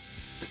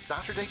 The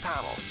Saturday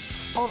Panel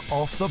on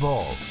Off the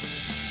Ball.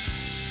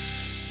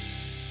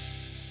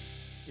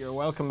 You're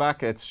welcome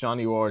back. It's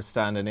Johnny Ward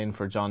standing in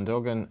for John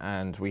Duggan,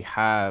 and we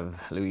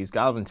have Louise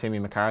Galvin, Timmy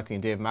McCarthy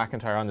and Dave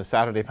McIntyre on the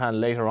Saturday Panel.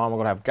 Later on we're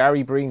going to have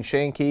Gary Breen,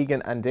 Shane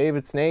Keegan and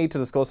David Sneyd to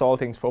discuss all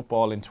things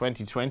football in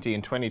 2020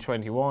 and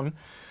 2021.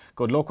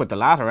 Good luck with the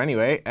latter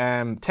anyway.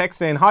 Text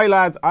saying, hi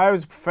lads, I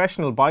was a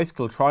professional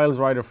bicycle trials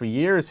rider for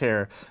years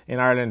here in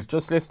Ireland.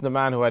 Just listen to a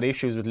man who had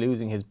issues with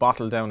losing his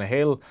bottle down a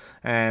hill.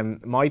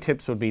 My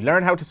tips would be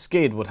learn how to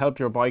skid, would help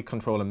your bike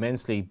control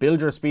immensely.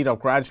 Build your speed up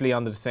gradually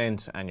on the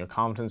descent and your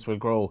confidence will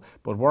grow.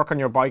 But work on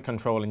your bike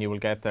control and you will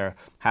get there.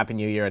 Happy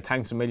New Year.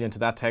 Thanks a million to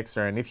that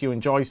texter. And if you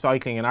enjoy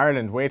cycling in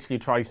Ireland, wait till you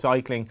try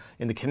cycling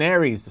in the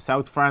Canaries, the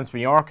South France,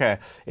 Mallorca.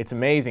 It's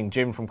amazing.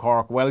 Jim from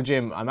Cork. Well,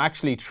 Jim, I'm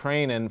actually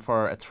training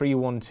for a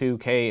 312K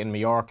in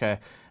Mallorca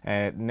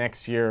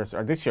next year,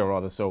 or this year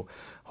rather, so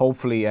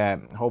hopefully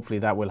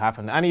that will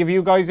happen. Any of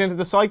you guys into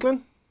the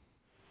cycling?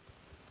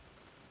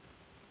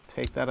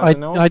 Take that as a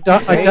no. I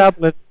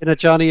dabble in it,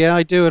 Johnny. Yeah,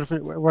 I do it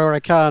where I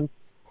can.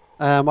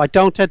 I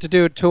don't tend to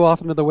do it too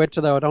often in the winter,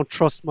 though. I don't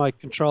trust my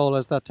control,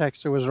 as that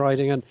texter was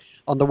writing, and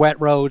on the wet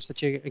roads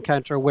that you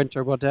encounter in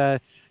winter. But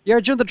yeah,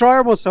 during the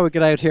drier months, I would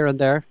get out here and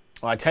there.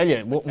 Well, I tell you,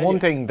 one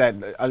thing that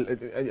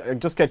I'll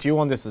just get you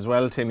on this as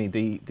well, Timmy.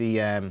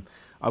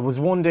 I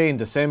was one day in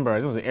December, I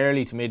think it was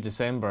early to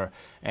mid-December,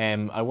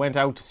 I went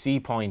out to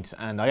Sea Point,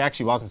 and I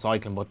actually wasn't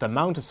cycling, but the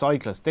amount of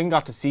cyclists then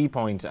got to Sea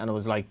Point and it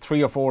was like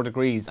 3 or 4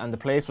 degrees and the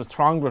place was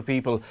thronged with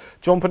people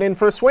jumping in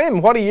for a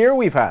swim. What a year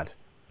we've had.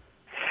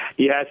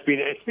 Yeah, it's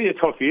been a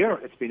tough year.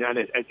 It's been,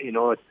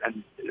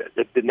 and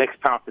the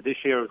next part of this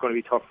year is going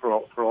to be tough for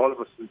all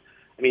of us. And,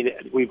 I mean,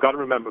 we've got to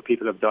remember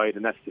people have died,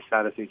 and that's the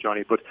saddest thing,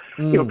 Johnny. But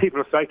you know,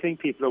 people are cycling,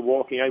 people are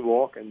walking. I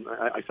walk, and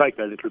I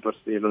cycle a little, but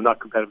not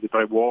competitively,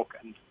 but I walk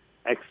and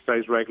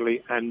exercise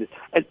regularly, and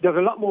there's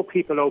a lot more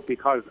people out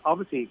because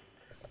obviously,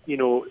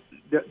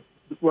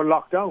 we're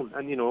locked down,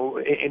 and in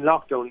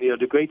lockdown,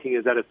 the great thing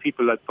is that if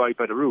people abide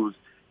by the rules,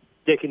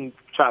 they can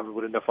travel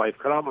within the 5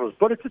 kilometres.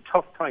 But it's a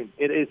tough time.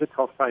 It is a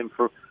tough time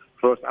for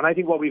us, and I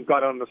think what we've got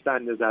to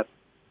understand is that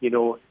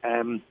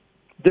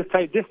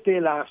this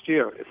day last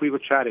year, if we were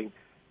chatting,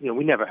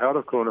 we never heard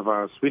of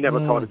coronavirus. We never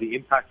thought of the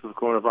impact of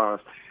coronavirus.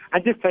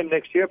 And this time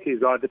next year,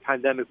 please God, the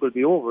pandemic will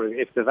be over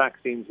if the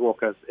vaccines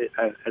work as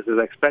is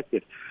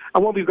expected.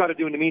 And what we've got to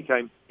do in the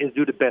meantime is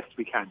do the best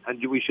we can.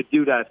 And we should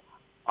do that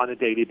on a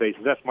daily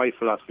basis. That's my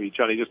philosophy,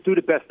 Johnny. Just do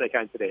the best I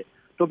can today.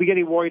 Don't be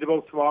getting worried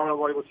about tomorrow,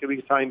 worried about 2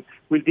 weeks' time.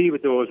 We'll deal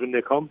with those when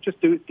they come. Just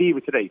deal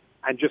with today.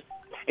 And just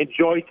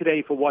enjoy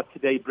today for what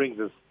today brings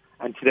us.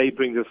 And today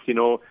brings us,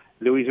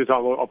 Louise was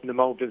talking about up in the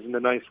mountains in the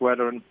nice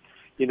weather. And,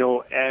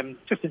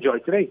 just enjoy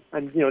today.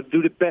 And,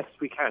 do the best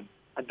we can.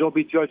 And don't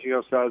be judging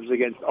ourselves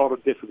against all the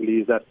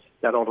difficulties that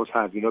others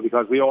have,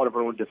 because we all have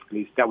our own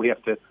difficulties that we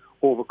have to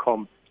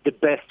overcome the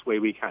best way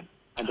we can.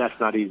 And that's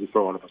not easy for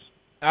all of us.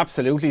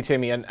 Absolutely,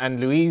 Timmy. And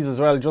Louise as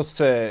well, just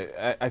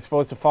to, I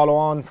suppose, to follow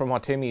on from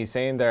what Timmy is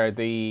saying there,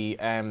 the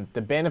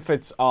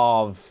benefits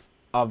of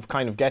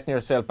kind of getting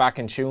yourself back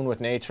in tune with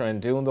nature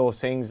and doing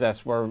those things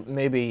that were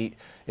maybe,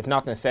 if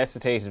not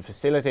necessitated,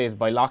 facilitated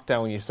by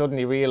lockdown, you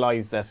suddenly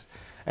realise that,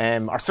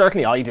 or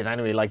certainly I did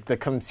anyway, like the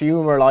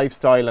consumer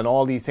lifestyle and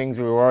all these things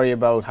we worry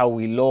about, how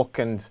we look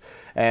and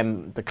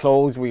the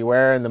clothes we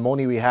wear and the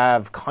money we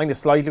have kind of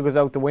slightly goes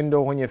out the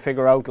window when you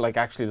figure out like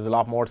actually there's a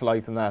lot more to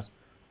life than that.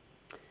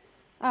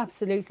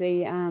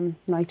 Absolutely.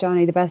 Like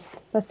Johnny, the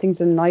best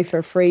things in life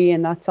are free,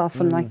 and that's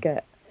often like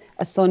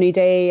a sunny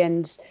day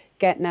and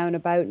getting out and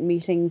about and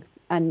meeting.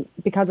 And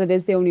because it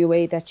is the only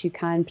way that you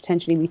can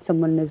potentially meet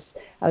someone is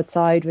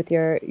outside with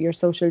your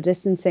social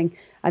distancing,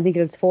 I think it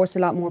has forced a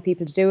lot more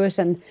people to do it.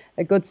 And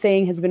a good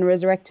saying has been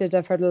resurrected.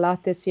 I've heard a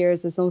lot this year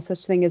is there's no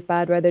such thing as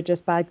bad weather,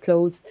 just bad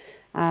clothes.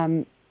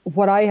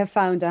 What I have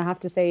found, I have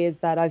to say, is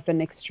that I've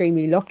been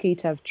extremely lucky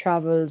to have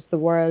travelled the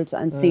world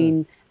and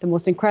seen the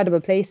most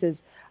incredible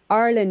places.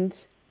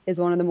 Ireland is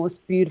one of the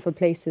most beautiful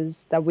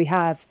places that we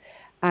have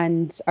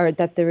or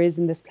that there is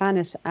in this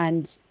planet.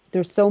 And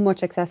there's so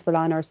much accessible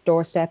on our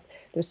doorstep.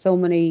 There's so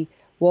many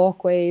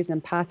walkways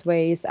and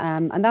pathways.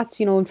 And that's,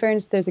 in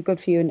fairness, there's a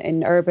good few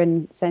in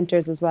urban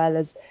centres as well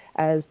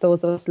as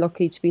those of us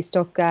lucky to be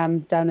stuck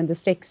down in the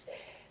sticks.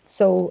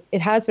 So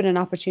it has been an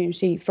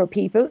opportunity for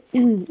people,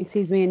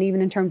 excuse me, and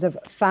even in terms of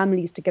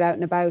families to get out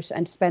and about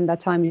and to spend that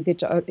time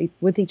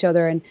with each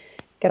other and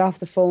get off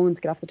the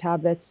phones, get off the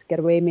tablets, get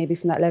away maybe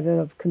from that level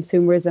of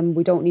consumerism.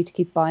 We don't need to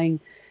keep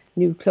buying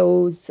new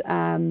clothes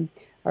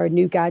or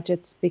new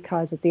gadgets,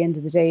 because at the end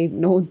of the day,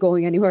 no one's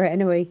going anywhere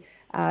anyway.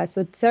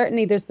 So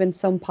certainly there's been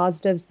some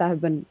positives that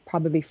have been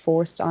probably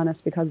forced on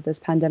us because of this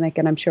pandemic.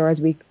 And I'm sure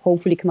as we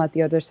hopefully come out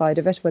the other side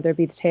of it, whether it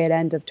be the tail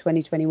end of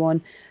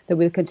 2021, that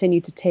we'll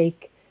continue to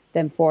take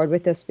them forward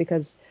with us,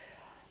 because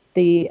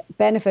the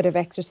benefit of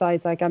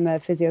exercise, like I'm a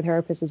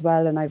physiotherapist as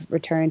well, and I've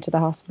returned to the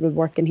hospital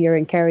working here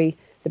in Kerry.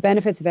 The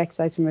benefits of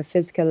exercise from a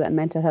physical and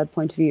mental health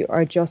point of view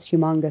are just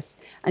humongous.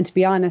 And to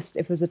be honest,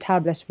 if it was a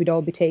tablet, we'd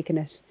all be taking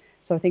it.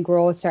 So I think we're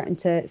all starting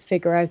to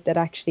figure out that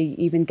actually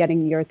even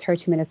getting your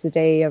 30 minutes a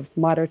day of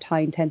moderate high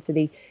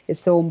intensity is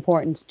so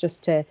important,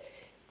 just to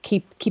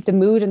keep the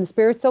mood and the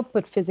spirits up,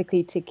 but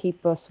physically to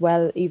keep us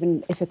well,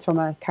 even if it's from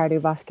a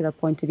cardiovascular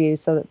point of view.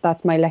 So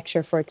that's my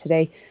lecture for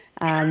today.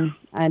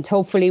 And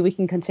hopefully we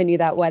can continue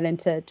that well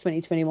into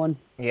 2021.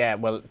 Yeah,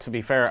 well, to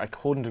be fair, I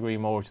couldn't agree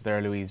more with you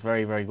there, Louise.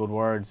 Very, very good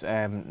words.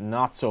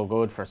 Not so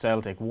good for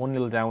Celtic.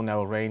 1-0 down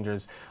now at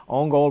Rangers.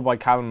 Own goal by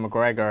Callum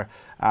McGregor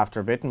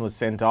after Bitton was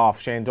sent off.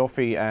 Shane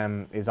Duffy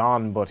is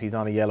on, but he's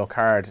on a yellow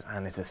card,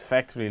 and it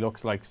effectively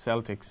looks like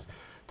Celtic's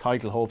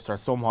title hopes are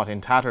somewhat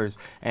in tatters.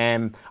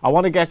 I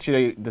want to get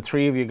you, the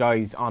three of you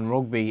guys, on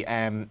rugby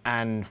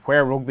and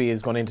where rugby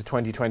is going into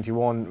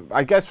 2021.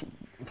 I guess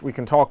we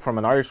can talk from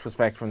an Irish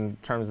perspective in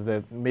terms of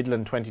the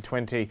Midland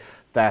 2020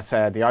 that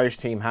the Irish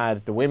team had.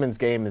 The women's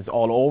game is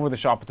all over the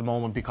shop at the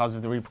moment because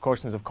of the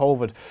repercussions of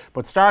COVID.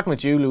 But starting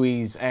with you,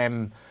 Louise,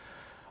 I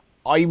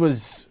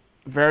was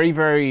very,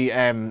 very,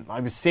 I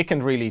was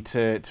sickened really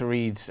to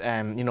read,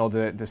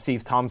 the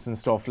Steve Thompson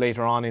stuff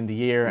later on in the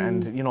year.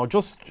 And,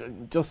 just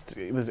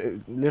it was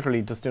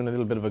literally just doing a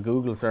little bit of a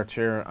Google search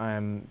here.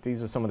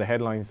 These are some of the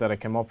headlines that I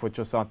came up with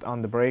just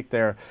on the break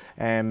there.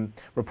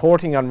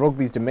 Reporting on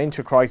rugby's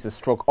dementia crisis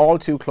struck all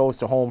too close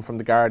to home from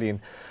The Guardian.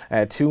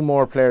 2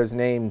 more players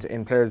named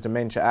in players'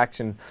 dementia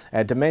action.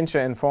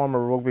 Dementia in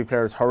former rugby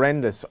players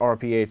horrendous,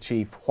 RPA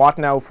chief. What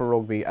now for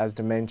rugby as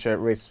dementia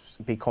risks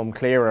become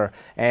clearer?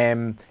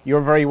 You're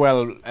very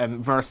well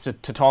versed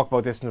to talk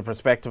about this in the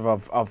perspective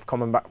of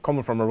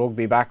coming from a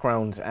rugby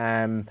background.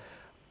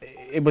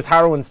 It was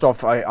harrowing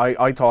stuff,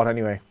 I thought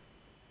anyway.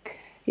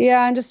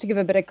 Yeah, and just to give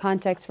a bit of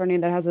context for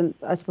anyone that hasn't,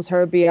 I suppose,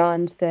 heard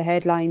beyond the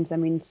headlines. I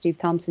mean, Steve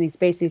Thompson, he's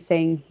basically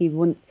saying he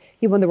won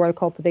the World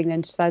Cup with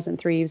England in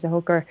 2003. He was a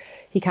hooker.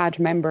 He can't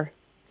remember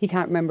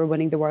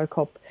winning the World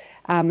Cup.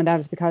 And that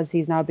is because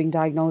he's now being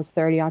diagnosed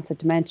with early onset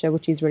dementia,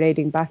 which he's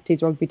relating back to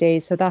his rugby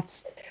days. So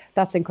that's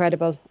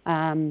incredible.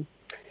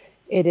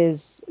 It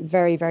is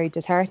very, very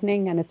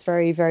disheartening, and it's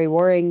very, very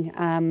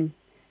worrying.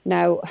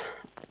 Now,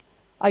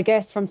 I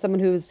guess from someone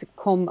who's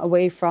stepped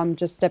away from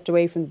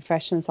the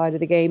professional side of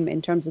the game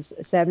in terms of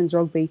sevens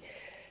rugby,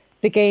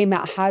 the game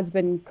has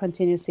been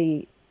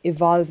continuously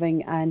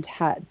evolving, and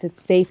the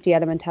safety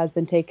element has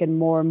been taken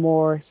more and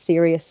more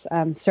serious.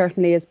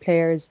 Certainly as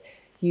players,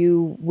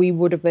 we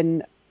would have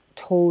been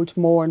told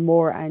more and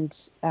more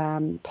and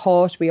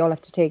taught we all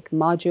have to take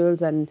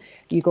modules, and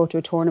you go to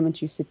a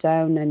tournament, you sit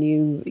down and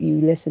you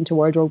listen to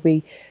World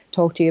Rugby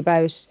talk to you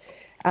about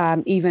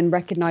even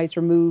recognise,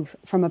 remove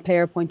from a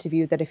player point of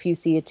view, that if you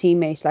see a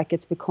teammate, like,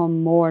 it's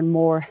become more and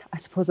more, I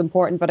suppose,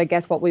 important. But I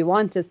guess what we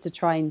want is to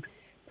try and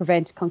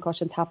prevent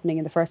concussions happening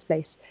in the first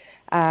place.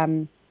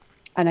 And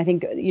I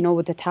think,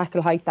 with the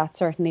tackle height, that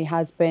certainly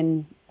has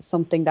been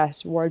something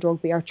that World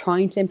Rugby are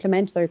trying to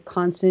implement. They're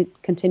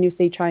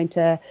continuously trying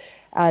to,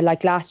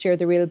 like last year,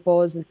 the real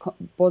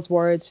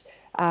buzzword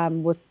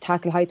was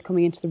tackle height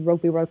coming into the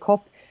Rugby World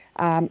Cup.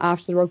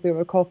 After the Rugby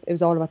World Cup, it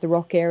was all about the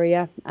ruck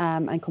area.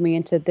 And coming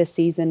into this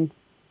season,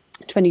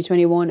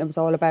 2021, it was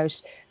all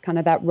about kind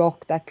of that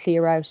ruck, that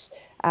clear out.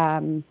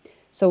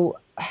 So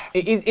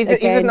Is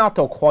it not,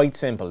 though, quite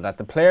simple that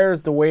the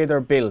players, the way they're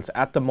built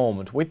at the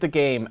moment, with the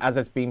game as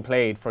it's been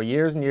played for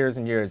years and years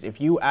and years, if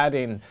you add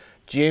in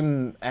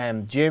gym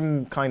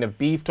kind of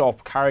beefed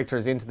up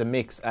characters into the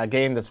mix, a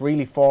game that's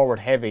really forward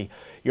heavy,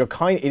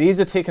 it is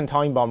a ticking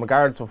time bomb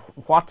regardless of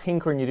what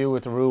tinkering you do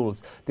with the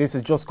rules. This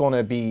is just going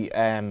to be,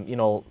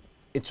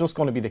 it's just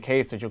going to be the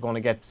case that you're going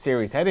to get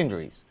serious head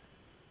injuries.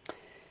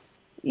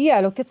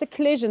 Yeah, look, it's a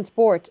collision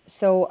sport.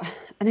 So,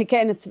 and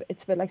again, it's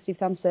a bit like Steve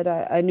Thompson said,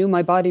 I knew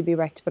my body would be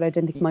wrecked, but I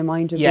didn't think my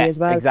mind would be as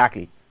well.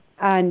 Exactly.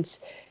 And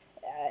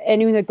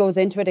anyone that goes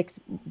into it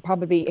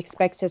probably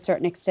expects to a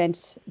certain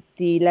extent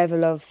the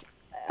level of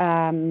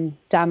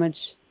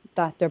damage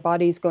that their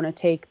body's going to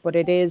take. But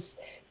it is,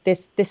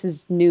 this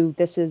is new.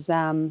 This is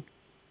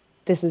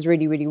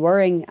really, really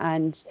worrying.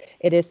 And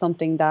it is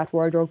something that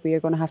World Rugby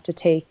are going to have to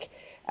take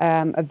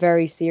a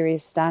very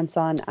serious stance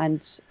on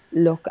and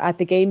look at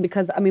the game,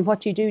 because I mean,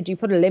 what do you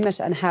put a limit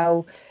on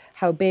how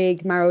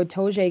big Maro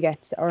Itoje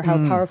gets or how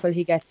powerful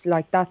he gets?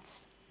 Like,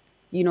 that's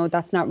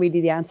not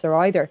really the answer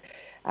either,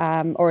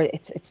 or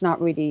it's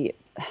not really,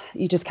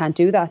 you just can't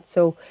do that.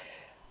 So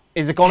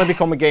Is it going to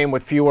become a game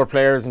with fewer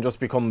players and just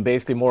become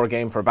basically more a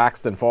game for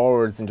backs than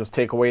forwards and just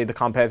take away the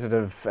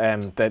competitive,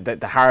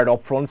 the hard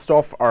up front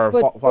stuff? Or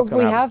what's going to happen?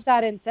 We have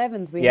that in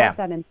sevens. We have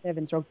that in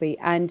sevens rugby.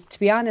 And to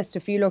be honest,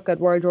 if you look at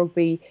World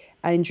Rugby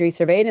injury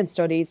surveillance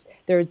studies,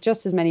 there are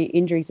just as many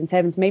injuries in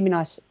sevens. Maybe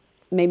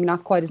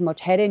not quite as much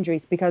head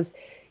injuries, because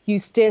you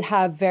still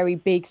have very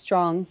big,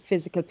 strong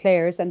physical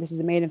players, and this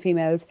is male and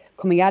females,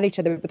 coming at each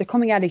other, but they're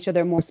coming at each other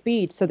at more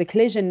speed. So the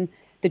collision,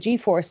 the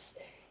G-force,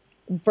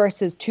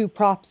 versus two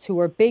props who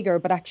are bigger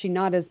but actually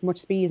not as much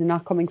speed and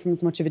not coming from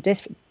as much of a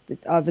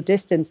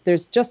distance.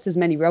 There's just as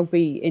many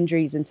rugby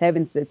injuries in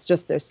sevens. It's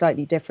just they're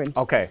slightly different.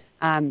 Okay.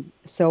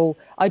 So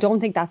I don't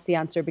think that's the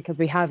answer, because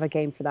we have a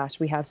game for that.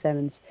 We have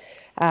sevens.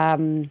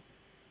 I'm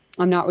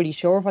not really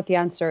sure what the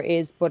answer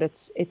is, but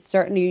it's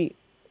certainly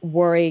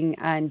worrying,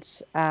 and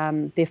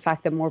the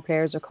fact that more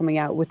players are coming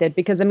out with it.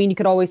 Because I mean, you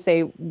could always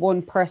say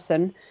one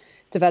person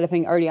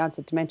developing early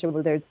onset dementia,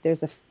 well,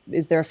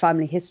 is there a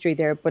family history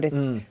there? But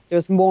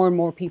there's more and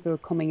more people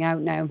coming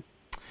out now.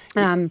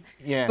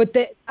 But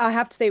I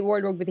have to say,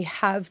 World Rugby, they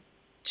have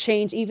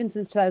changed even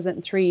since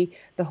 2003.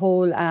 The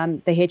whole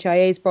the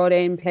HIA's brought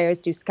in players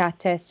do scat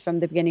tests from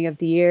the beginning of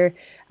the year.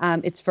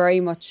 It's very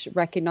much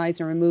recognise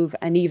and remove,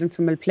 and even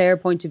from a player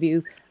point of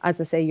view, as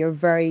I say, you're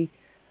very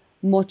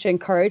much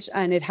encouraged.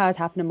 And it has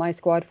happened in my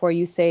squad where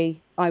you say,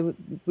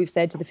 we've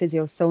said to the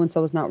physio, so and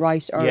so is not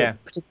right, or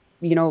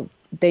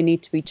they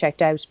need to be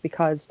checked out,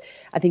 because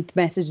I think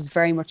the message is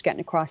very much getting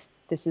across.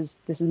 This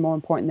is more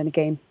important than a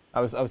game.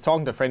 I was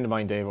talking to a friend of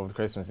mine, Dave, over the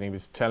Christmas, and he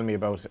was telling me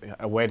about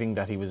a wedding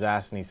that he was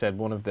at, and he said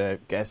one of the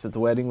guests at the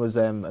wedding was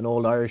an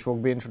old Irish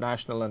rugby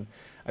international, and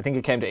I think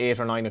it came to 8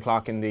 or 9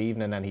 o'clock in the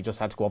evening, and he just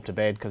had to go up to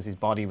bed because his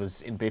body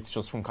was in bits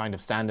just from kind of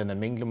standing and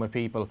mingling with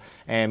people.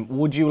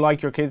 Would you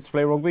like your kids to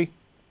play rugby?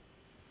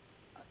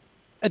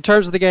 In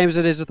terms of the games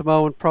it is at the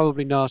moment,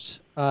 probably not.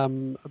 I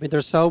mean,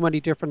 there's so many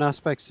different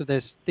aspects to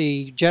this.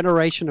 The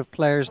generation of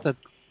players that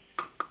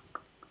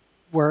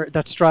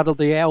straddled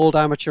the old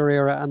amateur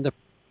era and the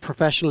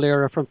professional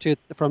era from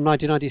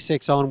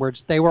 1996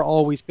 onwards, they were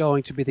always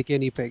going to be the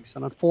guinea pigs.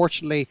 And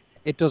unfortunately,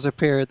 it does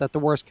appear that the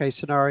worst case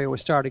scenario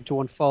is starting to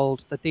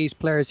unfold, that these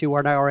players who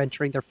are now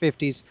entering their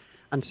 50s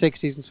and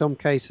 60s in some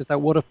cases, that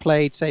would have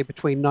played, say,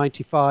 between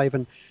 95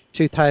 and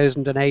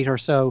 2008 or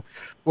so,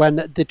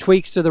 when the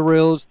tweaks to the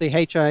rules, the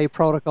HIA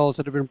protocols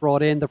that have been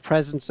brought in, the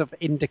presence of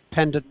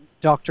independent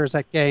doctors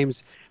at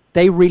games,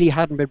 they really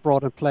hadn't been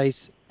brought in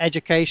place.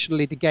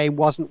 Educationally, the game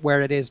wasn't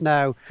where it is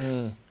now.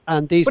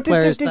 And these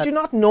players... Did you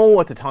not know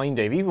at the time,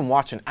 Dave, even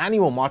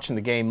anyone watching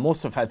the game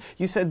must have had,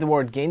 you said the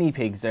word guinea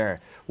pigs there,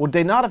 would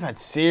they not have had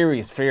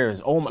serious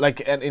fears? Oh,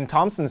 like in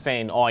Thompson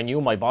saying, I knew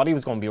my body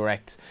was going to be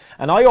wrecked.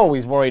 And I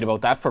always worried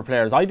about that for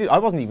players. I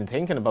wasn't even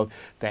thinking about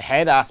the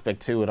head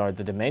aspect to it or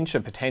the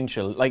dementia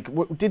potential. Like,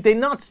 did they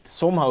not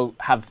somehow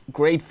have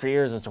great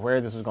fears as to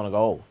where this was going to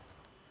go?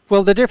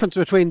 Well, the difference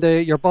between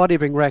your body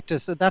being wrecked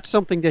is that's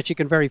something that you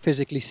can very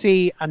physically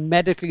see, and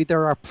medically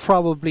there are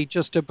probably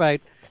just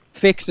about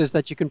fixes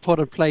that you can put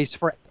in place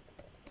for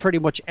pretty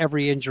much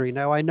every injury.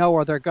 Now, I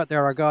know there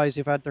are guys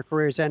who've had their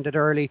careers ended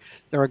early.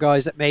 There are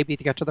guys that maybe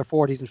they get to their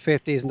 40s and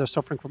 50s and they're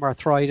suffering from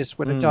arthritis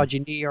with a dodgy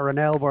knee or an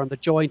elbow on the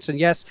joints. And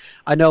yes,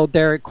 I know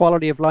their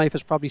quality of life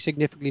is probably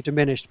significantly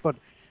diminished, but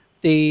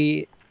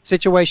the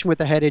situation with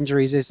the head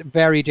injuries is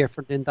very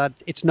different in that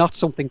it's not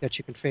something that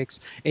you can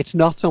fix. It's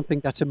not something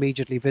that's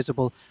immediately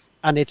visible.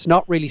 And it's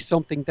not really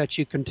something that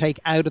you can take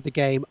out of the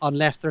game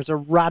unless there's a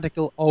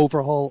radical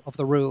overhaul of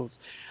the rules.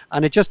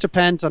 And it just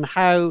depends on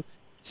how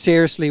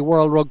seriously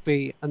World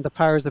Rugby and the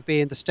powers that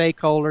be and the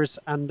stakeholders,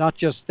 and not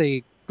just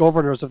the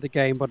governors of the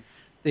game, but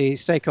the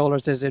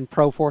stakeholders as in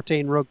Pro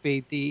 14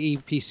 Rugby, the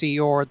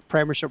EPCR, the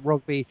Premiership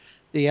Rugby,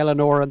 the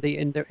Eleanor and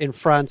in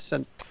France.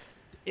 And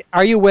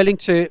are you willing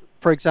to,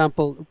 for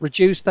example,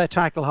 reduce the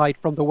tackle height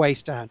from the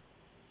waist down?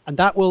 And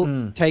that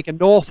will take an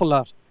awful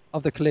lot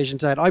of the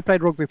collisions out. I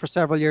played rugby for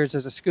several years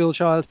as a school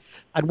child,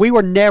 and we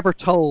were never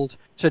told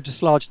to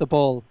dislodge the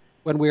ball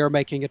when we were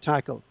making a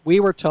tackle. We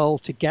were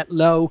told to get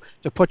low,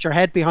 to put your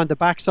head behind the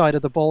backside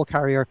of the ball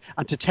carrier,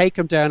 and to take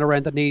him down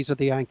around the knees or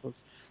the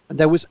ankles. And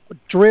that was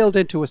drilled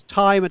into us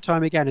time and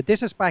time again. And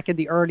this is back in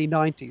the early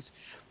 90s.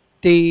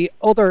 The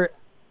other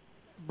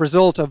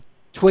result of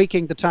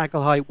tweaking the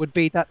tackle height would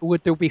be that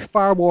there would be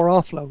far more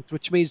offloads,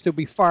 which means there would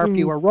be far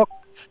fewer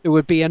rucks. There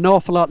would be an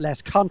awful lot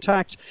less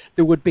contact.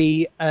 There would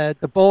be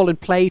the ball in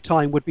play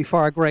time would be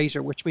far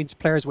greater, which means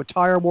players would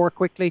tire more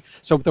quickly.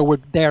 So there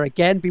would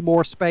again be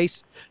more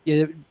space.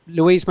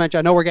 Louise mentioned,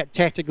 I know we're getting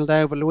technical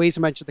now, but Louise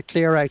mentioned the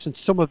clear outs and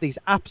some of these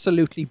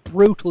absolutely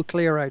brutal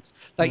clear outs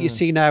that you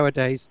see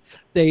nowadays.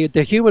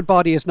 The human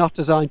body is not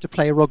designed to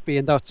play rugby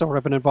in that sort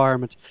of an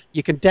environment.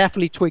 You can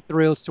definitely tweak the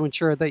rules to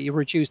ensure that you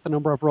reduce the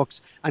number of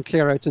rucks and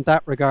clear outs in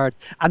that regard.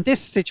 And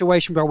this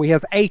situation where we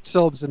have 8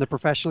 subs in the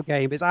professional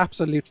game is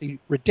absolutely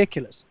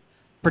ridiculous,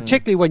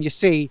 particularly when you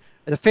see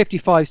the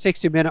 55,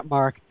 60 minute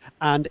mark,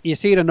 and you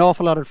see it an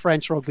awful lot in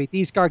French rugby.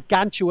 These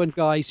gargantuan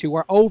guys who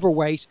are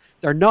overweight,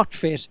 they're not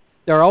fit,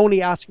 they're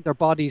only asking their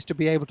bodies to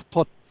be able to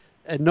put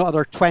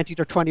another 20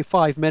 to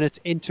 25 minutes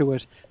into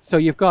it. So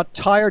you've got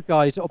tired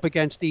guys up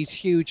against these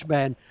huge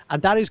men,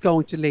 and that is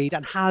going to lead,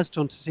 and has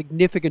done, to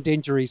significant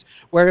injuries,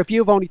 where if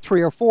you have only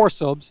 3 or 4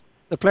 subs,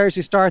 the players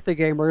who start the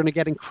game are going to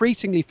get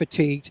increasingly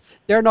fatigued.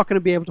 They're not going to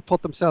be able to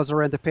put themselves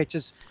around the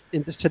pitches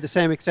to the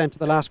same extent to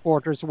the last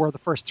quarters were the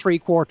first 3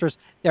 quarters.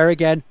 There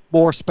again,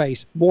 more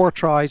space, more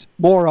tries,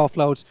 more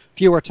offloads,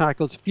 fewer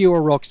tackles, fewer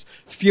rucks,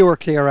 fewer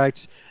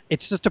clear-outs.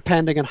 It's just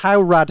depending on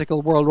how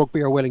radical World Rugby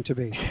are willing to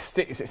be.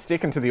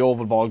 Sticking to the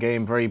oval ball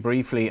game very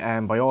briefly,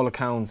 by all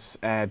accounts,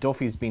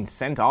 Duffy's been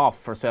sent off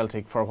for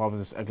Celtic for what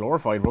was a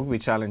glorified rugby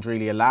challenge,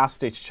 really a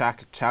last-ditch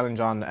challenge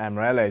on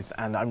Moreles,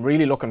 and I'm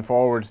really looking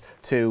forward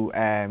to...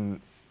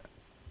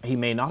 he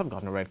may not have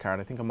gotten a red card.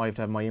 I think I might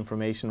have my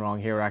information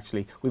wrong here,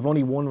 actually. We've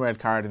only 1 red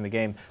card in the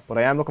game, but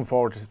I am looking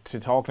forward to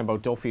talking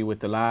about Duffy with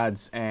the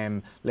lads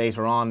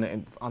later on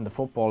the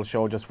football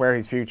show, just where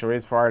his future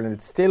is for Ireland.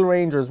 It's still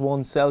Rangers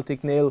 1,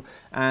 Celtic 0,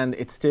 and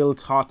it's still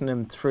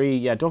Tottenham 3.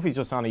 Yeah, Duffy's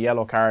just on a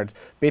yellow card,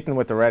 bitten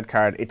with the red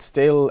card. It's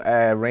still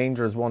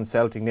Rangers 1,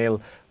 Celtic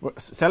 0.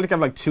 Celtic have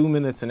like 2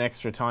 minutes in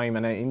extra time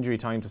and injury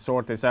time to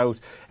sort this out.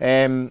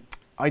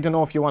 I don't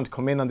know if you want to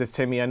come in on this,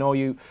 Timmy. I know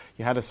you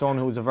had a son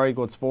who was a very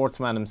good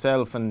sportsman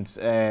himself, and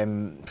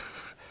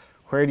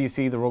where do you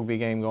see the rugby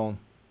game going?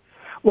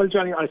 Well,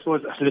 Johnny, I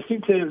suppose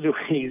listening to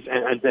Louise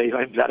and Dave,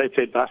 I'm glad I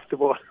played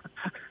basketball.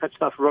 That's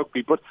not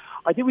rugby, but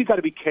I think we've got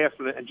to be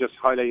careful and just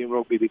highlighting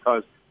rugby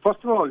because, first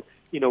of all,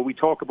 you know, we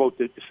talk about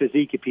the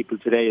physique of people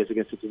today as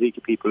against the physique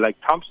of people like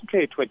Thompson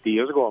played 20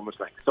 years ago, almost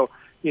like. So,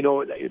 you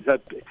know,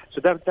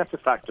 that's a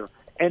factor.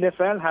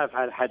 NFL have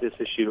had this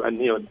issue, and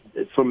you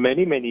know, for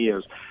many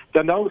years,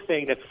 they're now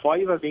saying that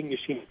 5 of the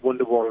English teams won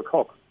the World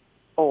Cup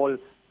all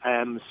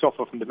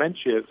suffer from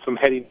dementia from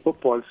heading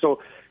football.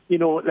 So, you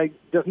know, like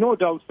there's no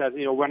doubt that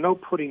you know we're now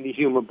putting the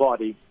human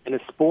body in a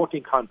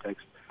sporting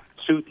context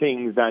through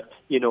things that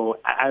you know,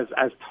 as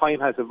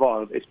time has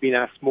evolved, it's been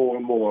asked more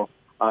and more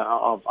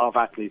of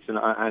athletes and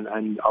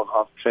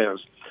of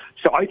players.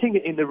 So I think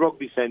in the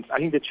rugby sense, I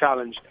think the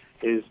challenge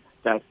is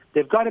that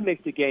they've got to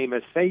make the game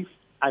as safe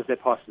as they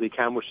possibly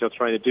can, which they're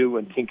trying to do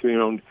and tinkering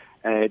around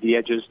the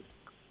edges.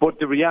 But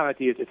the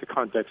reality is it's a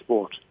contact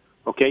sport,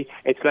 okay?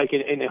 It's like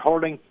in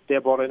hurling, they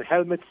brought in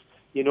helmets,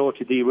 you know,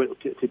 to deal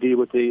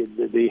with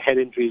the head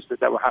injuries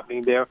that were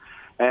happening there.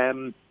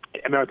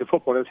 American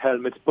football has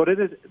helmets, but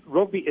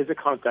rugby is a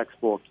contact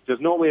sport. There's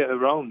no way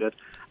around it.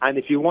 And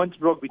if you want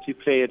rugby to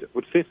play it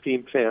with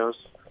 15 players,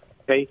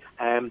 okay,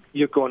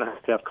 you're going to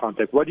have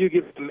contact. Whether you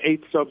give them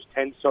 8 subs,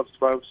 10 subs,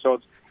 12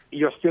 subs,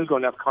 you're still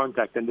going to have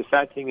contact. And the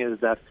sad thing is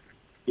that,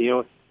 you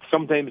know,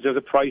 sometimes there's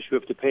a price you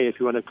have to pay if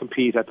you want to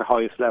compete at the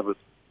highest level.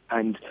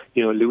 And,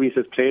 you know, Louise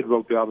has played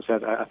rugby, obviously,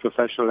 at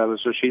professional level,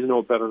 so she's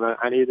no better than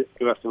any of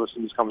the rest of us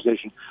in this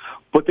conversation.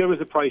 But there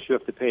is a price you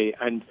have to pay.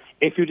 And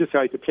if you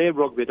decide to play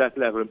rugby at that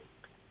level,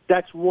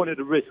 that's one of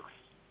the risks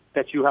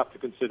that you have to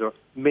consider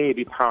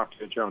maybe part of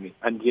your journey.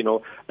 And, you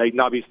know, like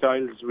Nobby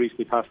Stiles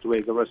recently passed away,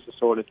 the rest of the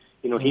soul.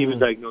 You know, he was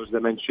diagnosed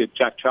with dementia.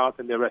 Jack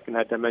Charlton, they reckon,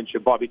 had dementia.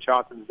 Bobby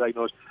Charlton was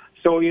diagnosed.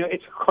 So, you know,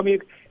 it's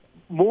coming...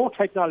 More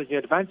technology,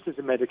 advances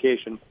in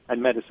medication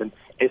and medicine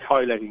is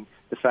highlighting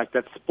the fact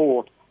that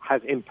sport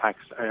has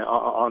impacts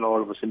on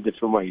all of us in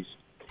different ways.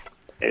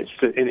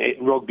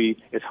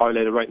 Rugby is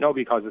highlighted right now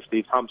because of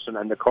Steve Thompson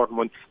and the current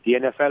one. The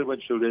NFL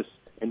went through this,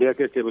 and there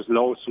was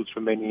lawsuits for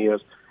many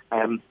years,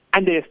 and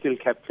they still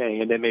kept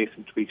playing, and they made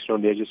some tweaks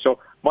around the edges. So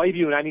my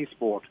view in any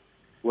sport,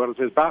 whether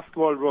it's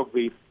basketball,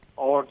 rugby,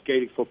 or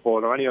Gaelic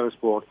football, or any other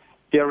sport,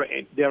 there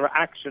are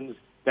actions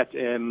that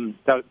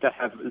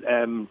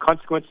have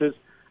consequences.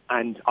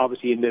 And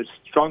obviously in the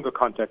stronger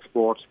contact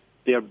sports,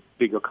 there are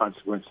bigger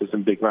consequences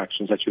and bigger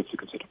actions that you have to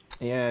consider.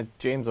 Yeah,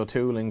 James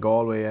O'Toole in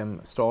Galway,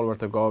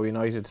 stalwart of Galway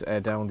United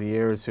down the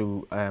years,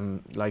 who,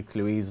 like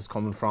Louise, is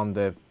coming from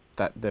the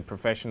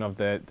profession of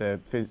the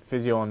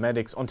physio and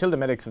medics. Until the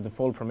medics have the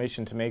full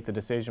permission to make the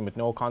decision with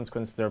no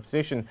consequence to their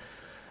position,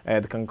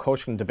 the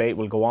concussion debate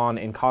will go on.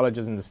 In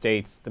colleges in the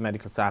States, the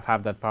medical staff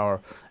have that power.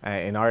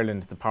 In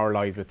Ireland, the power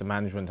lies with the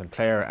management and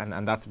player,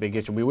 and that's a big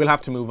issue. We will have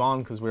to move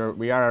on because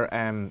we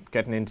are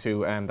getting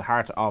into the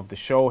heart of the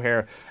show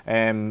here.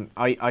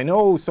 I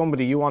know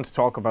somebody you want to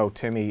talk about,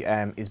 Timmy,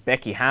 is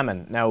Becky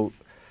Hammond. Now,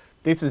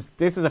 this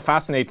is a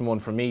fascinating one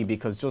for me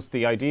because just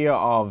the idea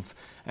of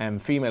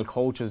female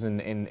coaches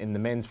in the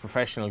men's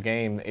professional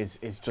game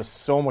is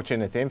just so much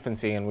in its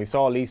infancy, and we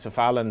saw Lisa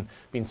Fallon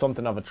being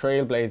something of a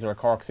trailblazer at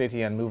Cork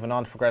City and moving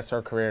on to progress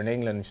her career in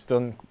England. She's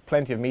done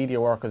plenty of media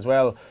work as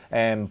well,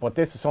 but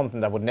this is something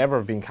that would never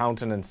have been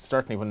countenanced,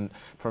 certainly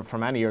for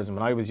many years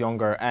when I was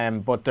younger.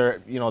 But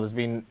there's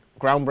been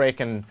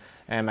groundbreaking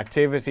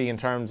activity in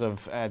terms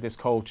of this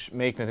coach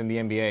making it in the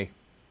NBA.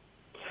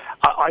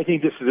 I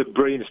think this is a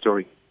brilliant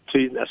story.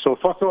 So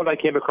first of all, I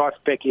came across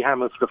Becky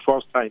Hammond for the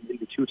first time in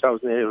the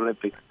 2008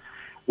 Olympics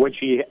when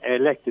she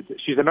elected.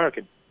 She's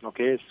American,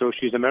 okay? So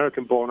she's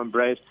American born and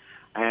bred,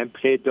 and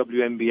played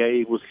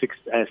WNBA, was six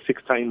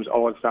times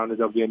All-Star in the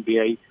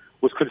WNBA,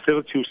 was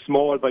considered too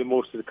small by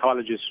most of the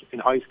colleges in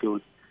high school.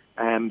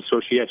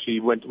 So she actually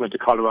went to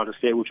Colorado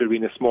State, which would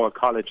have been a small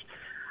college.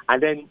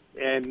 And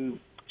then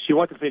she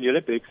wanted to play in the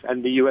Olympics,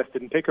 and the US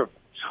didn't pick her.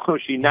 So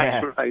she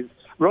naturalized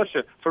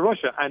Russia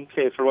and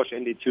played for Russia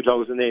in the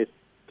 2008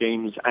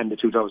 games and the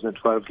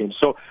 2012 games.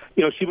 So,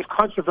 she was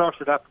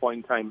controversial at that point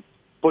in time,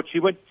 but she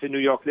went to New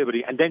York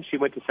Liberty, and then she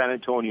went to San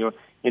Antonio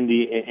in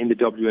the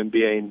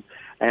WNBA.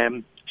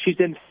 And she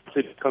then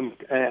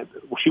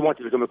she wanted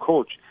to become a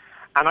coach.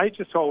 And I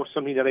just saw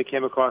something that I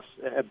came across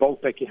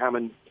about Becky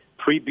Hammon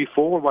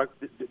before what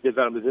the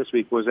development this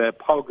week was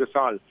Paul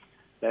Gasol,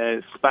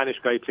 Spanish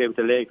guy, played with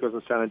the Lakers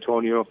in San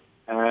Antonio,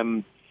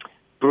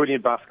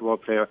 brilliant basketball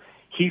player.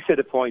 He said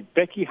a point,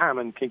 Becky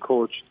Hammon can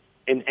coach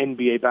in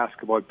NBA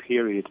basketball,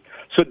 period.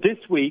 So this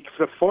week,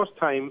 for the first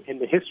time in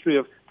the history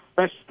of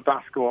professional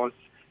basketball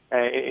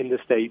in the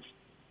States,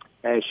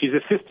 she's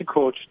assistant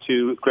coach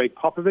to Greg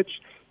Popovich.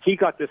 He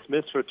got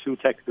dismissed for 2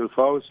 technical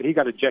fouls, so he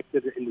got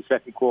ejected in the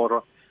second quarter,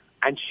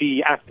 and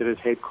she acted as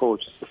head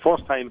coach. It's the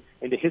first time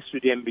in the history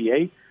of the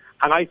NBA,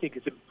 and I think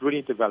it's a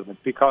brilliant development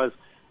because,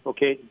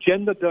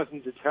 gender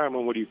doesn't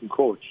determine whether you can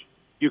coach.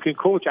 You can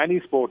coach any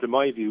sport, in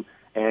my view,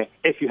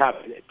 if you have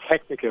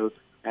technical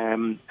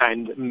and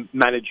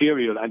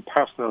managerial and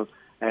personal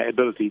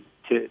ability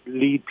to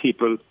lead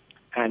people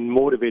and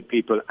motivate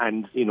people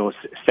and,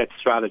 set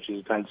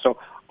strategies. And so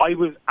I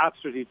was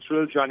absolutely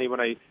thrilled, Johnny, when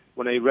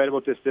I read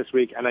about this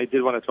week, and I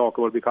did want to talk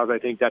about it because I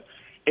think that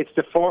it's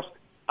the first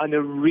on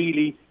a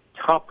really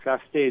top-class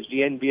stage,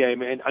 the NBA. I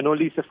mean, I know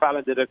Lisa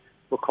Fallon did it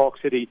with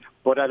Cork City,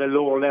 but at a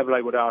lower level,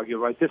 I would argue,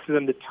 right? This is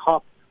on the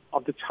top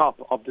of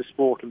the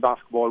sport in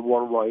basketball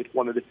worldwide,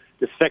 one of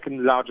the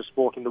second largest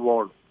sport in the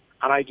world.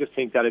 And I just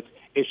think that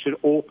it should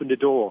open the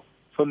door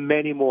for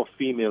many more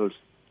females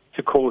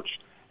to coach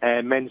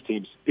men's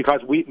teams,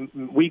 because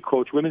we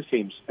coach women's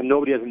teams, and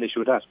nobody has an issue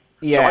with that.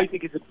 Yeah. So I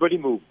think it's a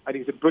brilliant move.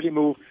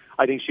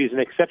 I think she's an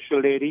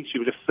exceptional lady. She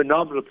was a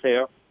phenomenal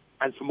player,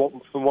 and from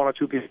one or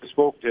two people I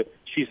spoke to,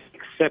 she's an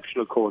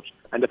exceptional coach.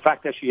 And the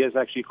fact that she has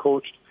actually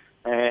coached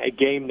a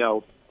game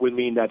now will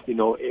mean that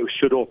it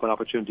should open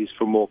opportunities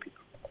for more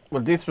people.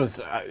 Well, this was,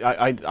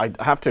 I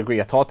have to agree,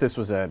 I thought this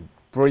was a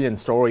brilliant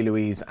story,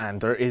 Louise, and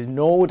there is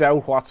no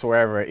doubt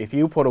whatsoever, if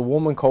you put a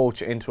woman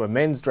coach into a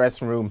men's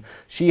dressing room,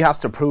 she has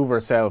to prove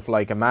herself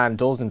like a man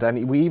doesn't.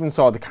 And we even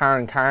saw the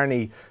Karen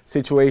Carney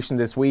situation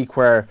this week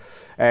where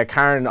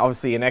Karen,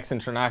 obviously an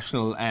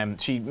ex-international,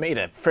 she made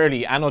a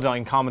fairly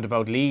anodyne comment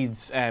about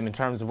Leeds in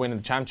terms of winning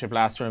the championship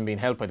last year and being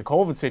helped by the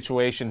COVID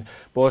situation,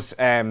 but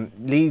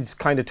Leeds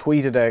kind of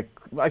tweeted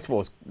I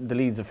suppose the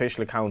Leeds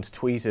official account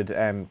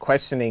tweeted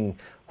questioning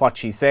what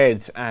she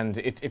said, and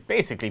it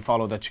basically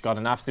followed that she got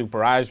an absolute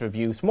barrage of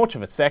abuse, much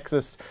of it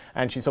sexist,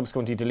 and she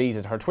subsequently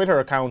deleted her Twitter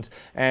account.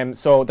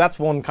 So that's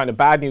one kind of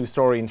bad news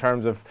story in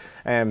terms of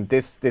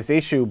this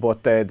issue,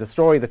 but the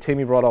story that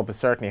Timmy brought up is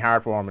certainly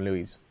heartwarming,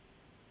 Louise.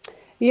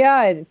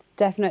 Yeah, it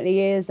definitely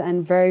is,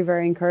 and very,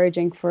 very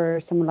encouraging for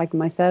someone like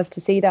myself to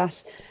see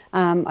that.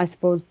 I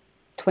suppose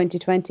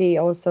 2020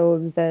 also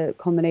was the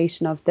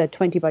culmination of the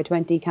 20 by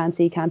 20 Can't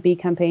See, Can't Be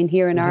campaign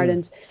here in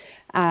Ireland.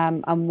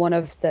 And one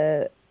of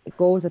the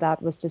goals of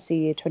that was to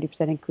see a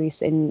 20%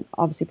 increase in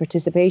obviously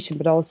participation,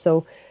 but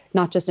also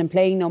not just in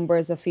playing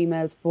numbers of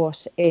females,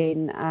 but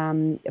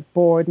in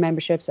board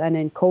memberships and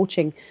in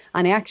coaching.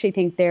 And I actually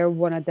think they're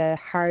one of the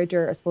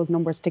harder, I suppose,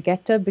 numbers to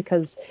get to,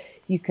 because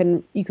you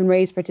can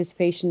raise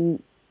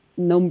participation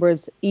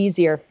numbers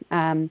easier.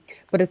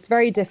 But it's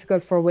very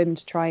difficult for women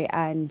to try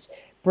and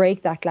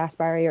break that glass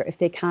barrier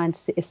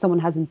if someone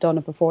hasn't done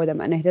it before them.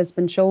 And it has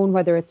been shown,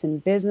 whether it's in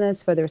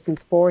business, whether it's in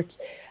sport,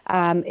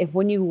 if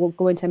when you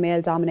go into a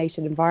male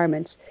dominated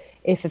environment,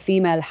 if a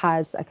female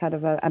has a kind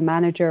of a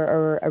manager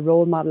or a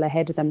role model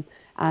ahead of them,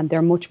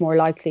 they're much more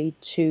likely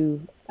to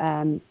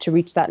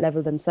reach that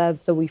level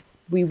themselves. So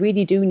we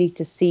really do need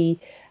to see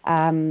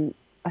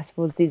I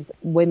suppose these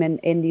women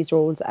in these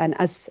roles, and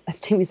as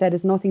Timmy said,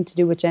 it's nothing to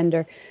do with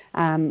gender.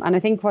 And I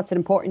think what's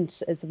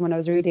important is, when I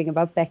was reading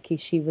about Becky,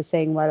 she was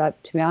saying, well,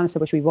 to be honest, I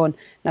wish we won.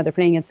 Now they're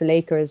playing against the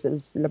Lakers. It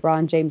was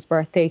LeBron James'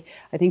 birthday.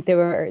 I think they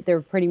were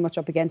pretty much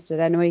up against it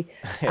anyway.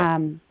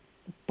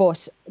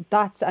 But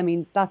that's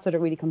what it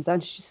really comes down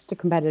to. She's just a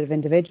competitive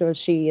individual.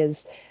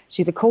 She's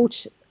a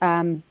coach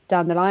down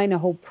the line. I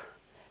hope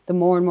the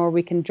more and more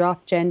we can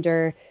drop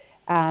gender,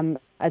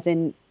 as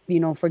in,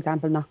 for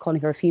example, not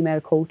calling her a female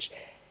coach,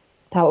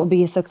 that would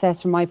be a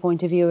success from my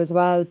point of view as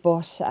well.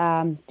 But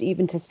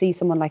even to see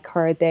someone like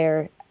her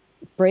there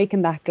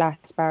breaking that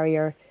glass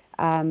barrier,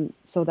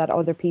 so that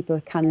other people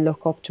can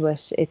look up to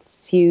it,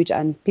 it's huge.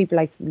 And people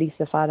like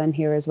Lisa Fallon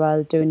here as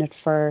well, doing it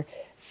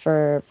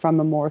from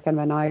a more kind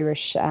of an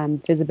Irish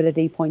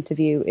visibility point of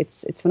view,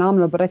 it's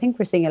phenomenal. But I think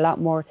we're seeing a lot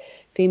more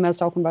females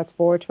talking about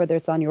sport, whether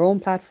it's on your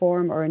own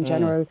platform or in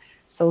general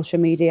social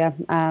media,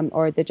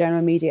 or the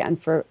general media. And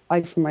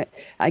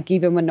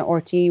even when the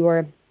RTE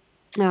were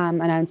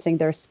announcing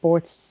their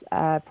sports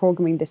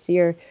programming this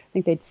year, I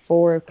think they had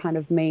 4 kind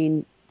of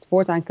main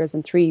sports anchors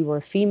and 3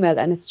 were female,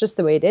 and it's just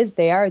the way it is.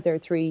 They're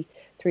three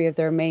of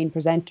their main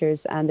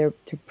presenters, and they're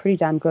pretty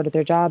damn good at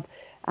their job,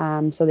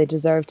 so they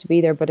deserve to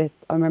be there. But I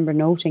remember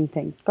noting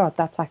things, God,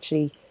 that's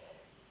actually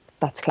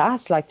that's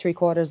class. Like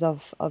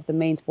 3/4 of the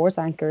main sports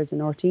anchors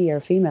in RT are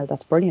female.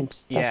 That's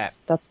brilliant.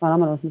 That's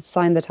phenomenal. It's a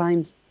sign of the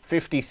times.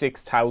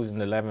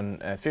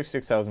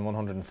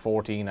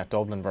 56,114 at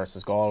Dublin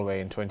versus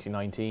Galway in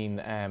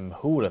 2019.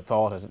 Who would have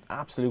thought it? An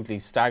absolutely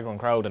staggering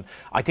crowd. And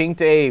I think,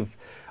 Dave,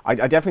 I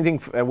definitely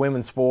think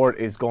women's sport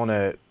is going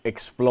to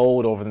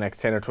explode over the next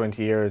 10 or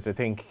 20 years. I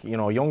think,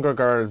 younger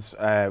girls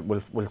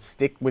will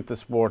stick with the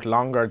sport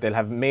longer. They'll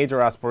have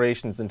major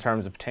aspirations in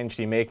terms of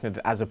potentially making it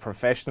as a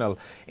professional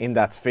in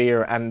that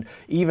sphere. And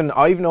even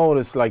I've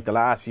noticed, like, the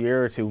last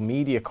year or two,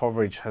 media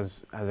coverage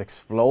has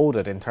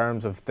exploded in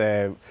terms of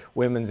the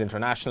women's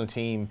international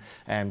team,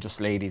 just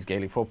ladies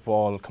Gaelic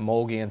football,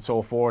 camogie and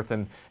so forth.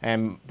 And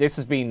this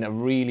has been a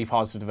really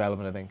positive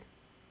development, I think.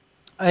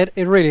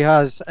 It really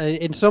has.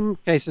 In some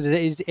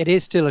cases, it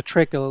is still a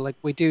trickle. Like,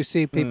 we do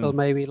see people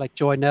maybe like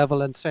Joy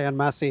Neville and Sayan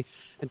Massey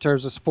in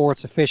terms of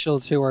sports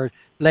officials who are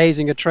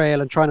blazing a trail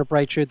and trying to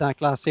break through that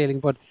glass ceiling,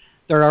 but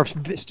there are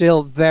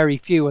still very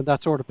few in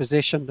that sort of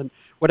position. And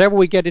whenever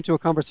we get into a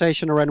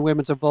conversation around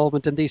women's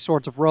involvement in these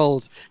sorts of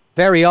roles,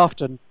 very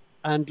often,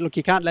 and look,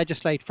 you can't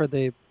legislate for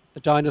the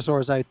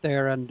dinosaurs out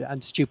there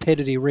and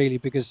stupidity, really,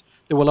 because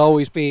there will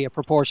always be a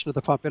proportion of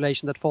the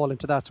population that fall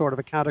into that sort of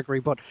a category.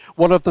 But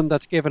one of them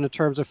that's given in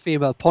terms of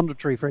female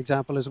punditry, for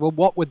example, is, well,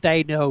 what would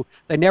they know?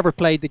 They never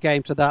played the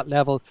game to that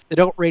level. They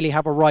don't really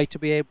have a right to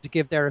be able to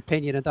give their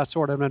opinion in that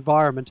sort of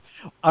environment.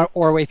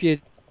 Or if you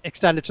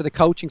extend it to the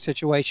coaching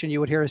situation, you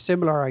would hear a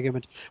similar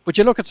argument. But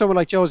you look at someone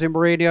like Jose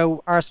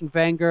Mourinho, Arsene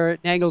Wenger,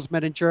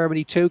 Nagelsmann in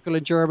Germany, Tuchel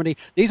in Germany.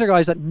 These are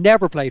guys that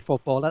never played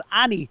football at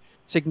any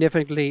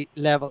significant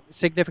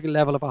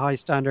level of a high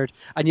standard,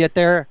 and yet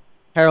they're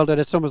heralded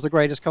as some of the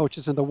greatest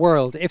coaches in the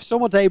world. If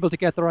someone's able to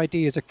get their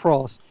ideas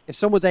across, if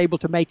someone's able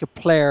to make a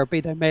player,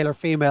 be they male or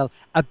female,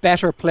 a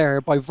better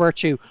player by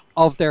virtue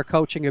of their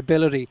coaching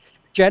ability,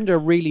 gender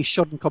really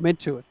shouldn't come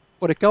into it.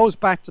 But it goes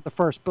back to the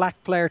first black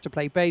player to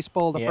play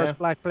baseball, the first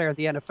black player in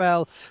the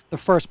NFL, the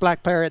first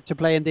black player to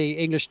play in the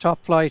English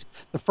top flight,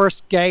 the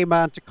first gay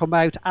man to come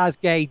out as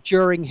gay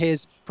during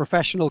his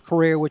professional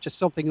career, which is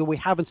something that we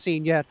haven't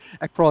seen yet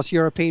across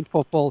European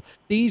football.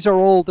 These are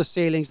all the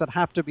ceilings that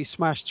have to be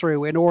smashed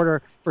through in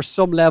order for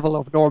some level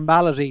of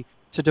normality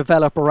to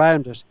develop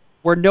around it.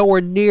 We're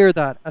nowhere near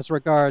that as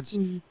regards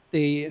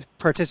the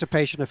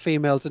participation of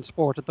females in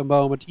sport at the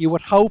moment. You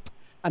would hope,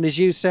 and as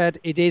you said,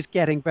 it is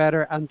getting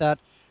better, and that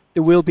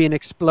there will be an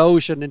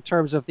explosion in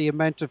terms of the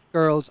amount of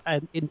girls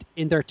and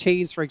in their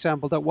teens, for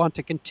example, that want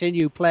to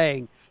continue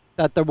playing,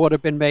 that there would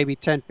have been maybe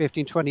 10,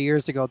 15, 20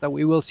 years ago, that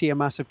we will see a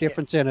massive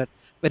difference in it.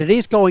 But it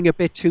is going a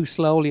bit too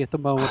slowly at the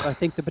moment. I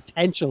think the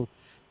potential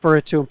for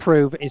it to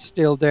improve is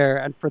still there,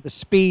 and for the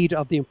speed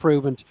of the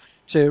improvement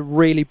to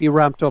really be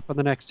ramped up in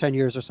the next 10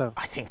 years or so.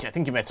 I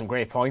think you made some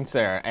great points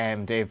there,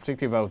 Dave,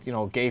 particularly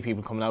about gay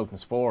people coming out in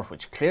sport,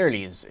 which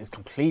clearly is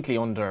completely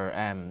under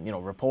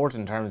reported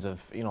in terms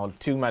of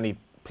too many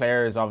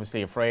players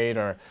obviously afraid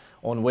or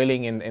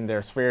unwilling in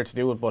their sphere to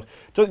do it. But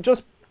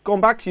just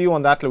going back to you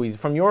on that, Louise,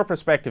 from your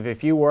perspective,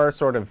 if you were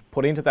sort of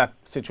put into that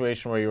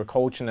situation where you were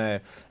coaching a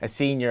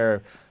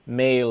senior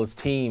males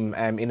team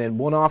in a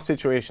one-off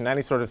situation,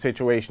 any sort of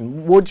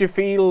situation, would you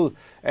feel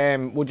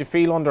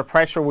under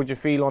pressure? Would you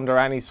feel under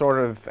any sort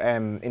of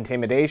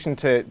intimidation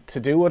to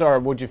do it, or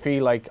would you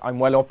feel like, I'm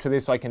well up to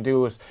this, I can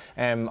do it,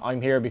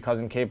 I'm here because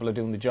I'm capable of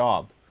doing the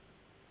job?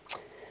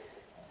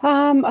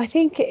 I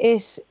think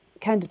it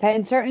can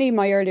depend. Certainly in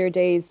my earlier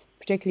days,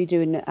 particularly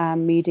doing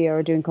media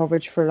or doing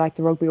coverage for like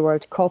the Rugby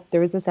World Cup,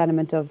 there is this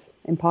element of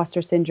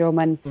imposter syndrome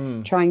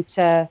and trying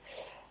to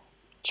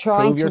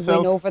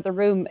win over the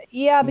room.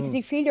 Yeah, because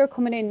you feel you're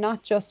coming in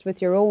not just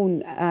with your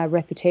own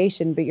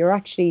reputation, but you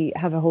actually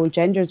have a whole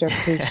gender's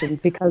reputation,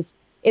 because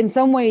in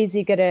some ways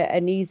you get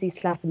an easy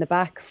slap in the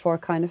back for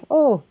kind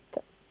of,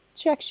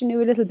 she actually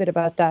knew a little bit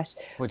about that.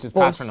 Which is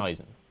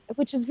patronising.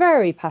 Which is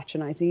very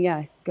patronising,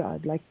 yeah.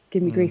 God, like,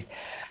 give me grief.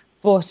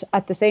 But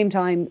at the same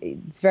time,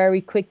 it's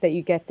very quick that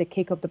you get the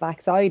kick up the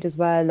backside as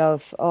well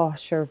of, oh,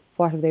 sure,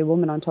 what have they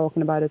women on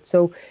talking about it?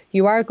 So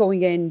you are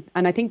going in,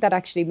 and I think that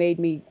actually made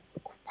me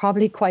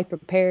probably quite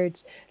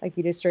prepared. Like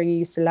Peter Sterling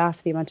used to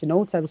laugh the amount of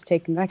notes I was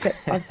taking. Like,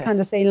 I was kind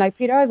of saying, like,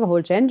 Peter, I have a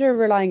whole gender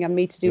relying on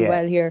me to do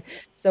well here.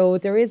 So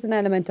there is an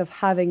element of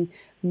having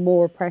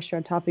more pressure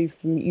on top of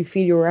you. You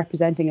feel you're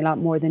representing a lot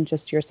more than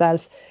just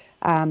yourself.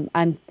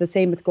 And the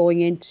same with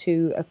going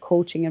into a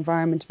coaching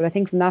environment. But I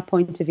think from that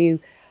point of view,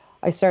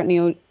 I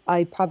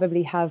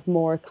probably have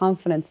more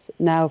confidence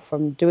now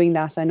from doing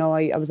that. I know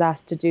I was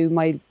asked to do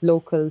my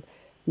local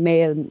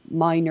male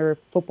minor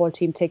football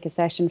team take a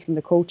session from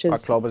the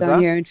coaches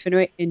down here in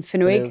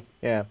Finuig.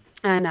 Yeah.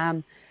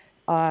 And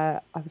I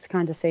was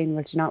kind of saying,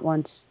 well, do you not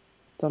want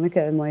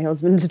Donica and my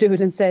husband to do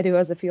it instead, who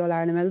has a few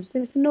All-Ireland medals? But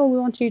they said, no, we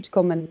want you to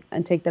come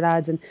and take the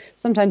lads. And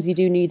sometimes you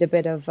do need a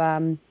bit of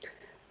I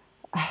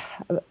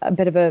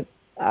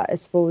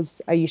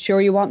suppose, are you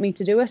sure you want me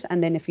to do it?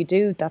 And then if you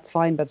do, that's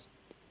fine. But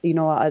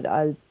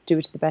I'll do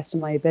it to the best of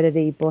my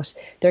ability. But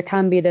there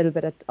can be a little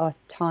bit at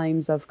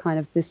times of kind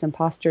of this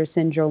imposter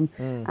syndrome.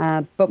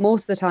 But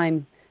most of the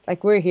time,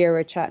 like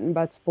we're chatting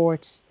about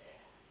sport,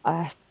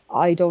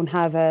 I don't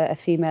have a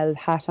female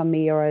hat on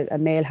me or a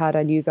male hat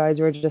on you guys.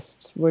 We're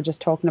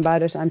just talking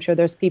about it. I'm sure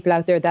there's people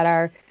out there that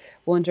are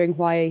wondering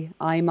why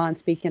I'm on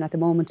speaking at the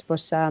moment,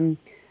 but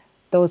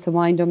those who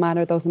mind don't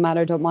matter. Those who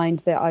matter don't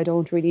mind. That I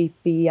don't really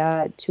be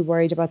too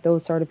worried about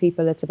those sort of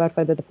people. It's about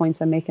whether the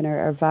points I'm making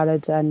are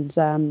valid and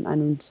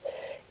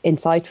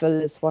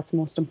insightful is what's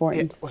most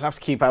important. Yeah, we'll have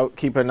to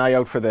keep an eye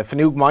out for the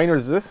Fanoog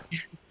miners, is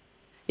it?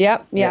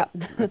 Yeah.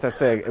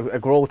 That's a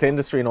growth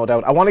industry, no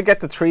doubt. I want to get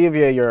the three of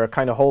you, your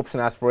kind of hopes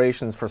and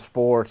aspirations for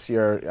sport,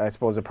 your, I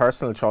suppose, a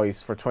personal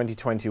choice for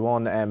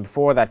 2021. And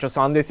before that, just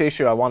on this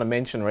issue, I want to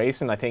mention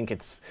racing. I think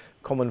it's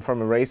coming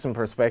from a racing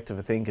perspective,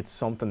 I think it's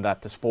something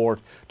that the sport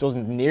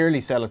doesn't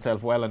nearly sell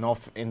itself well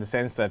enough, in the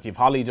sense that you've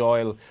Holly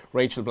Doyle,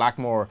 Rachel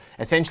Blackmore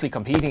essentially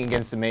competing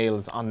against the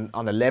males on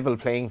a level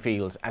playing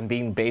field and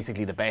being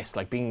basically the best,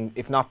 like being,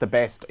 if not the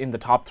best, in the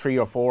top 3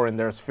 or 4 in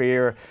their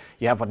sphere.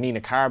 You have what Nina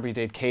Carberry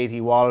did,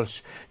 Katie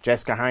Walsh,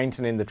 Jessica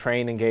Harrington in the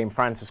training game,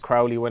 Frances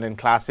Crowley winning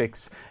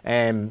classics.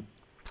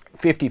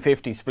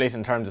 50-50 split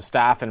in terms of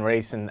staff in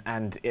racing,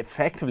 and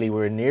effectively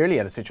we're nearly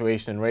at a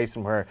situation in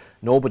racing where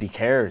nobody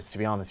cares, to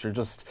be honest. You're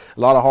just, a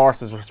lot of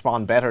horses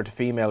respond better to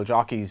female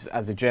jockeys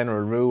as a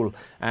general rule,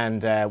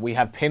 and we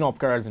have pin-up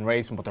girls in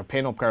racing, but they're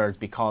pin-up girls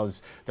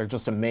because they're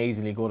just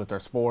amazingly good at their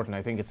sport, and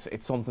I think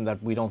it's something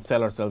that we don't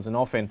sell ourselves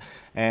enough in.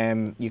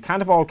 You can't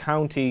have all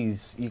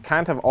counties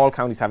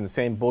having the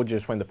same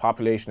budget when the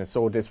population is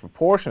so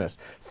disproportionate.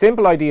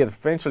 Simple idea, the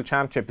provincial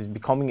championship is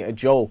becoming a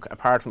joke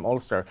apart from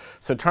Ulster,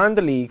 so turn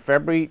the league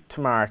February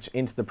to March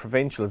into the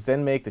provincials,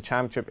 then make the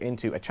championship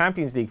into a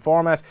Champions League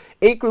format.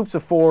 8 groups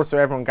of 4, so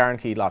everyone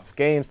guaranteed lots of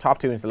games, top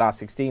 2 into the last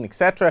 16,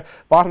 etc.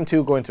 Bottom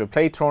 2 go into a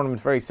play tournament,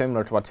 very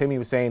similar to what Timmy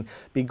was saying.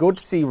 Be good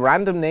to see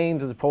random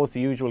names as opposed to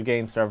usual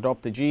games served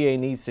up. The GA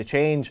needs to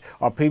change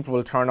or people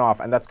will turn off,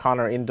 and that's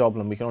Conor in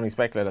Dublin. We can only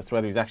speculate as to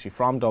whether he's actually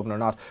from Dublin or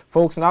not.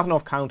 Folks, not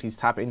enough counties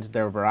tap into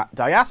their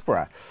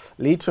diaspora.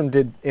 Leitrim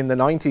did in the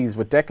 90s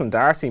with Declan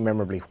Darcy,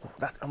 memorably.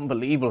 That's an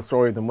unbelievable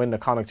story of them winning the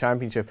Connacht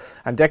Championship,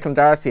 and Declan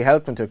Darcy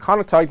helped them to a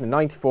Connacht title in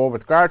 94.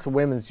 With regard to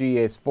women's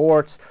GA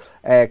sport,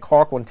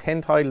 Cork won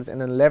 10 titles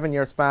in an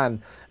 11-year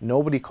span.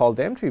 Nobody called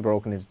them to be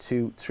broken into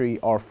 2, 3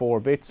 or 4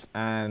 bits,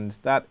 and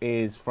that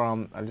is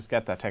from, I'll just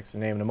get that text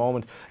name in a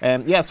moment.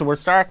 So we're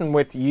starting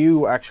with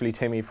you actually,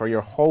 Timmy, for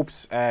your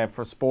hopes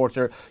for sport,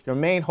 your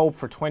main hope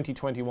for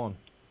 2021.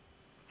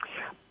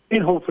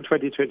 Main hope for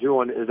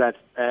 2021 is that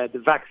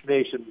the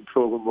vaccination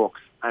programme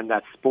works and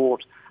that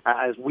sport,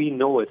 as we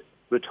know it,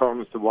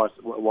 returns to what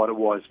it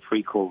was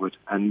pre-COVID.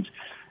 And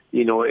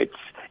you know, it's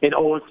in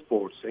all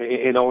sports.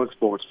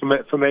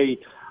 For me,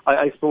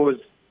 I suppose,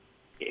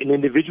 in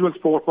individual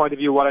sport point of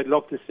view, what I'd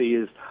love to see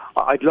is,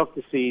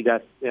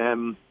 that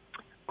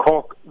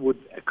Cork would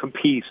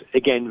compete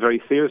again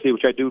very seriously,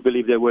 which I do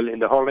believe they will in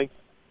the hurling,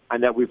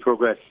 and that we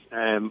progress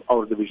out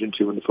of Division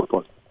 2 in the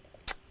football.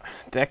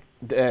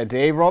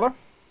 Dave, rather?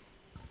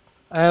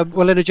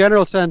 Well, in a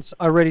general sense,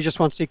 I really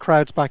just want to see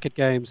crowds back at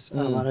games.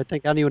 And I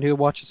think anyone who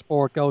watches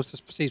sport, goes to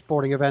see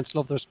sporting events,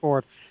 love their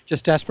sport,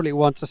 just desperately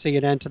wants to see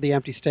an end to the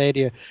empty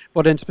stadia.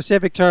 But in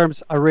specific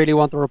terms, I really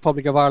want the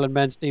Republic of Ireland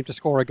men's team to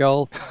score a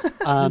goal.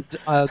 And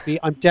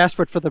I'm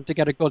desperate for them to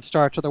get a good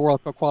start to the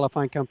World Cup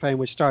qualifying campaign,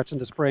 which starts in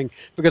the spring,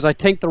 because I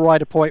think the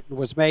right appointment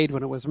was made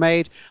when it was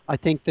made. I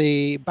think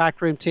the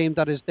backroom team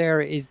that is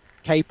there is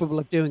capable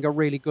of doing a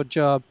really good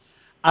job.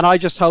 And I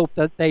just hope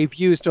that they've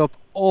used up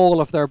all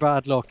of their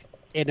bad luck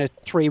in a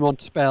 3-month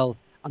spell,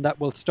 and that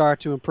will start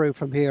to improve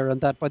from here, and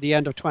that by the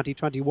end of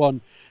 2021,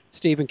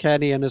 Stephen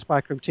Kenny and his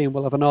backroom team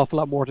will have an awful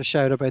lot more to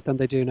shout about than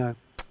they do now.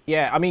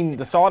 Yeah, I mean,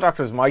 the Saw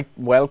Doctors might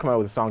well come out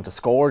with a song to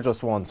score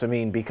just once. I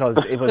mean,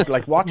 because it was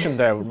like watching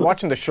the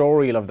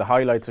showreel of the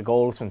highlights of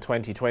goals from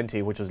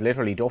 2020, which was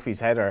literally Duffy's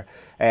header.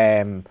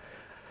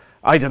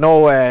 I don't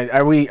know.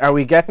 Are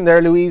we getting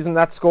there, Louise, in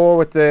that score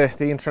with the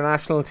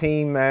international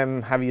team?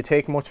 Have you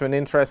taken much of an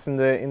interest in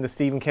the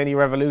Stephen Kenny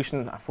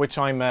revolution, of which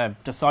I'm a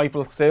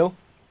disciple still?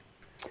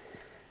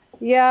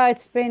 Yeah,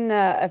 it's been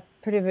a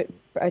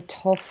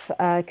tough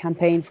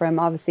campaign for him.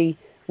 Obviously,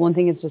 one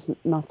thing is just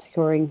not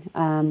securing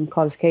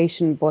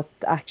qualification, but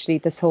actually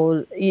this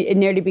whole, it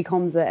nearly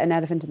becomes an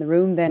elephant in the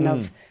room then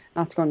of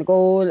not scoring the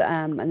goal,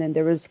 and then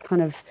there was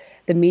kind of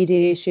the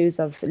media issues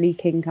of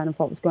leaking kind of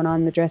what was going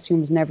on in the dressing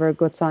room was never a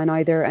good sign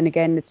either. And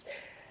again, it's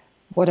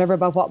whatever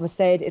about what was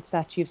said, it's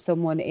that you have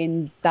someone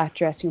in that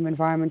dressing room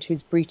environment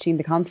who's breaching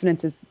the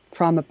confidences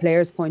from a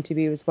player's point of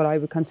view is what I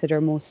would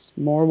consider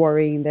more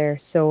worrying there.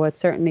 So it's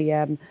certainly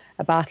a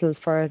battle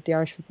for the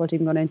Irish football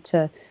team going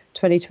into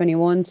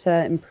 2021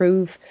 to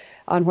improve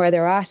on where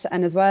they're at.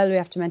 And as well, we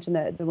have to mention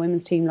that the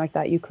women's team, like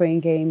that Ukraine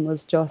game,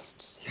 was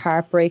just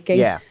heartbreaking.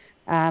 Yeah.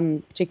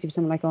 Particularly for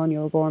someone like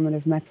Anya O'Gorman,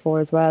 I've met before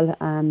as well.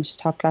 She's a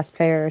top class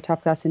player, a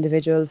top class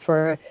individual.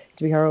 For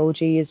to be her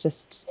OG is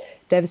just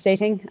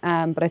devastating.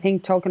 But I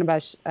think talking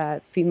about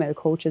female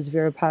coaches,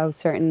 Vera Pauw,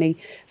 certainly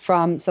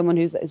from someone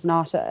is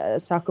not a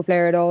soccer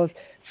player at all,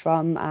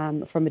 from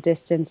a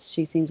distance,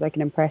 she seems like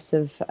an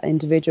impressive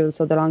individual.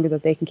 So the longer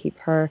that they can keep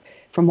her,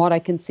 from what I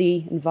can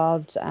see,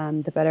 involved,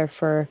 the better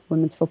for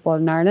women's football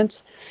in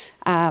Ireland.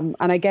 And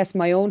I guess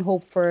my own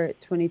hope for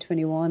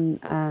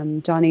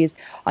 2021, Johnny, is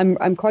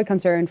I'm quite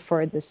concerned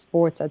for the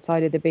sports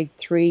outside of the big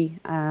three.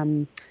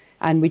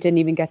 And we didn't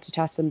even get to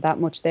chat to them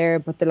that much there.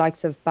 But the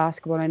likes of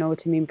basketball, I know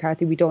Timmy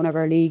McCarthy, we don't have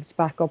our leagues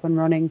back up and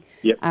running.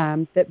 Yep.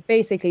 That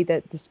basically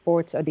the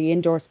sports are the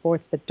indoor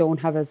sports that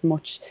don't have as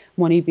much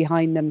money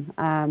behind them.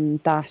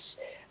 That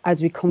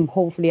as we come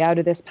hopefully out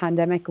of this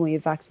pandemic and we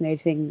have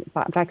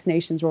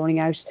vaccinations rolling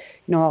out,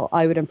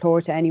 I would implore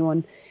to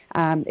anyone,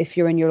 if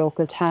you're in your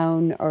local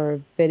town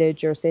or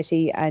village or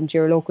city and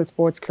your local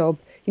sports club,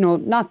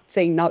 not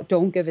saying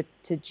don't give it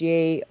to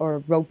GA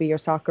or rugby or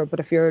soccer, but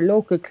if you're a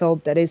local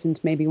club that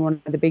isn't maybe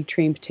one of the big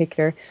three in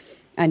particular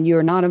and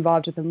you're not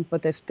involved with them,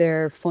 but if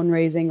they're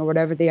fundraising or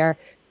whatever they are,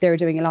 they're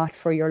doing a lot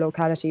for your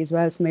locality as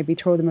well. So maybe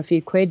throw them a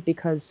few quid,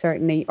 because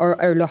certainly,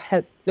 or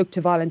look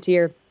to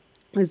volunteer,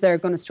 because they're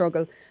going to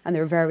struggle and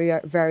they're very,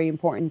 very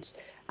important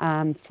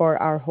for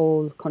our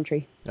whole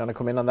country. You want to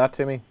come in on that,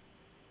 Timmy?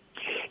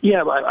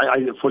 Yeah,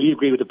 I fully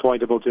agree with the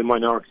point about the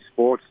minority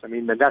sports. I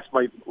mean, that's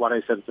what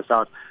I said at the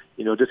start.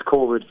 This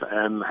COVID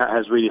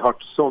has really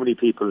hurt so many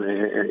people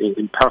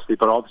in personally,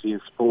 but obviously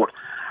in sport.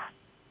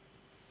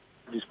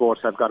 These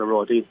sports have got a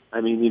raw deal.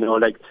 I mean,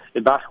 like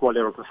in basketball,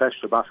 they were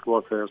professional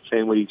basketball players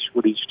playing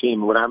with each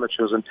team, with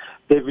amateurs, and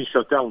they've been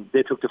shut down.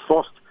 They took the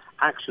first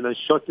action and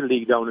shut the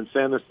league down, in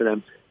fairness to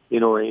them,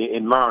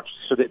 in March,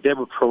 so that they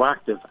were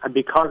proactive. And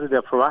because of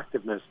their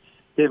proactiveness,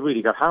 they've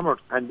really got hammered.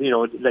 And,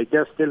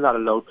 they're still not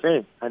allowed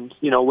playing. And,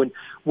 when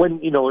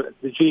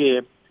the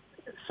GA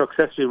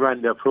successfully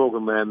ran their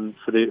programme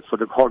for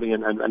the hurling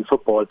and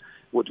football,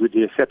 with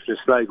the exception of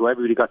Sligo,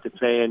 everybody got to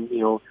play and,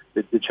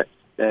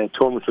 the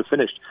tournaments were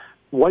finished.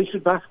 Why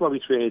should basketball be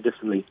treated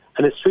differently?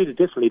 And it's treated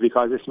differently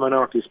because it's a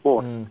minority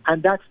sport.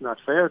 And that's not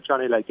fair,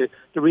 Johnny.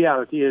 The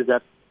reality is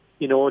that,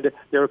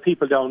 there are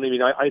people down. I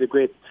mean, I had a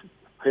great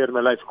period of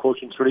my life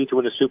coaching Tralee to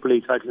win a Super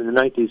League title in the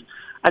 90s.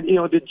 And,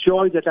 the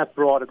joy that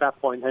brought at that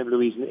point in time,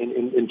 Louise,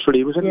 in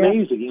Tralee was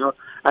amazing,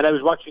 And I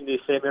was watching the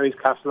St. Mary's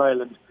Castle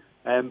Island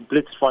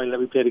Blitz final that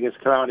we played against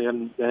Kerry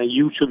on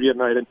YouTube the other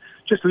night, and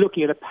just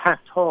looking at a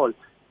packed hall.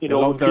 They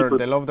love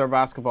their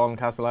basketball in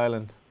Castle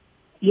Island.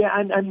 Yeah,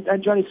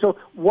 and Johnny, so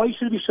why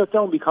should it be shut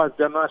down? Because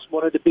they're not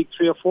one of the big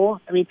three or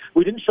four? I mean,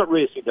 we didn't shut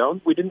racing down,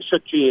 we didn't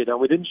shut GA down,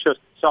 we didn't shut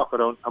soccer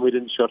down, and we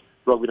didn't shut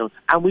rugby down.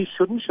 And we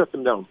shouldn't shut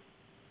them down.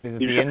 Is it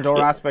the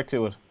indoor aspect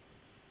to it?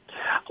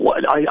 Well,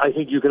 I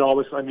think you can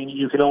always find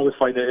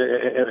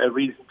a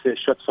reason to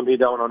shut somebody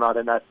down or not,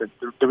 and that's it.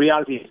 The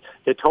reality is,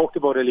 they talked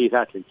about elite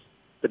athletes.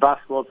 The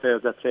basketball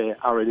players that play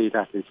are elite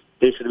athletes.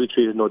 They should be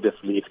treated no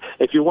differently.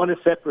 If you want to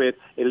separate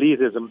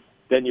elitism,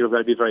 then you're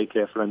going to be very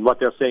careful. And what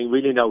they're saying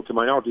really now to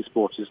minority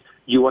sports is,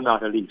 you are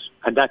not elite.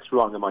 And that's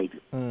wrong in my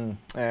view.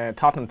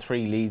 Tottenham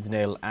 3, Leeds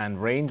 0, and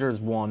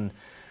Rangers 1,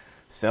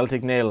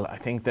 Celtic 0. I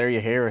think there you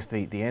hear it,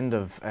 the end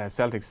of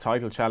Celtic's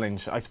title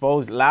challenge. I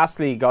suppose,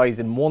 lastly, guys,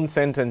 in one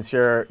sentence,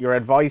 your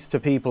advice to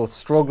people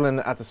struggling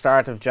at the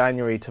start of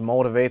January to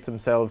motivate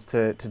themselves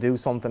to do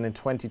something in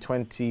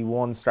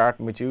 2021,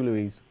 starting with you,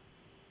 Louise.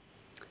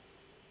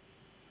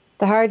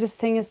 The hardest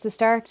thing is to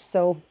start,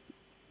 so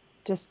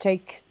just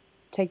take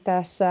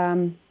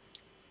that,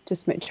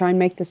 just try and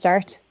make the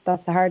start.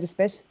 That's the hardest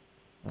bit.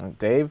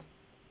 Dave?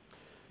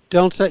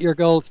 Don't set your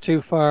goals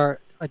too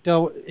far.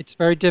 It's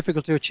very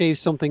difficult to achieve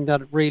something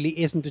that really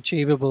isn't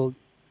achievable,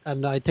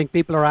 and I think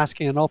people are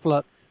asking an awful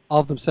lot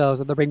of themselves,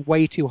 and they're being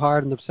way too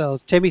hard on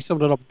themselves. Timmy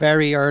summed it up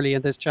very early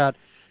in this chat.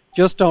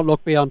 Just don't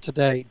look beyond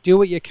today. Do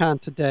what you can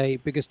today,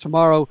 because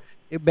tomorrow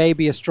it may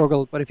be a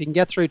struggle, but if you can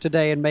get through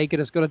today and make it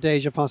as good a day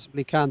as you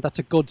possibly can, that's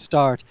a good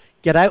start.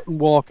 Get out and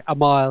walk a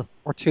mile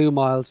or 2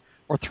 miles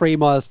or 3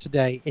 miles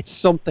today. It's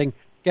something.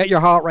 Get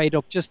your heart rate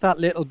up just that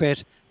little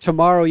bit.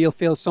 Tomorrow you'll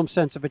feel some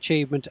sense of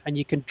achievement and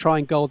you can try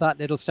and go that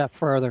little step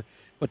further.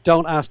 But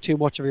don't ask too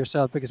much of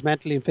yourself, because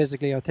mentally and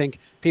physically I think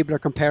people are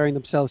comparing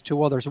themselves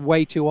to others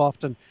way too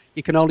often.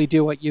 You can only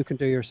do what you can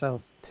do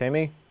yourself.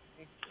 Timmy?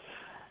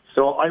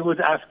 So I would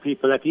ask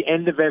people at the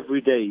end of every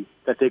day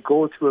that they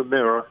go to a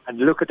mirror and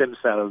look at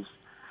themselves,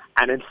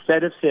 and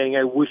instead of saying,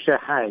 I wish I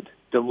had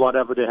done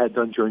whatever they had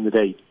done during the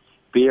day,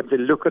 be able to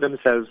look at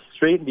themselves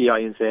straight in the eye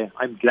and say,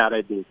 I'm glad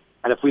I did.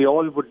 And if we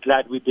all were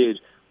glad we did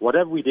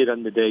whatever we did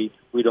on the day,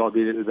 we'd all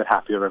be a little bit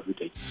happier every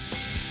day.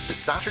 The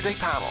Saturday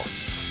Panel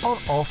on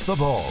Off the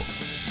Ball.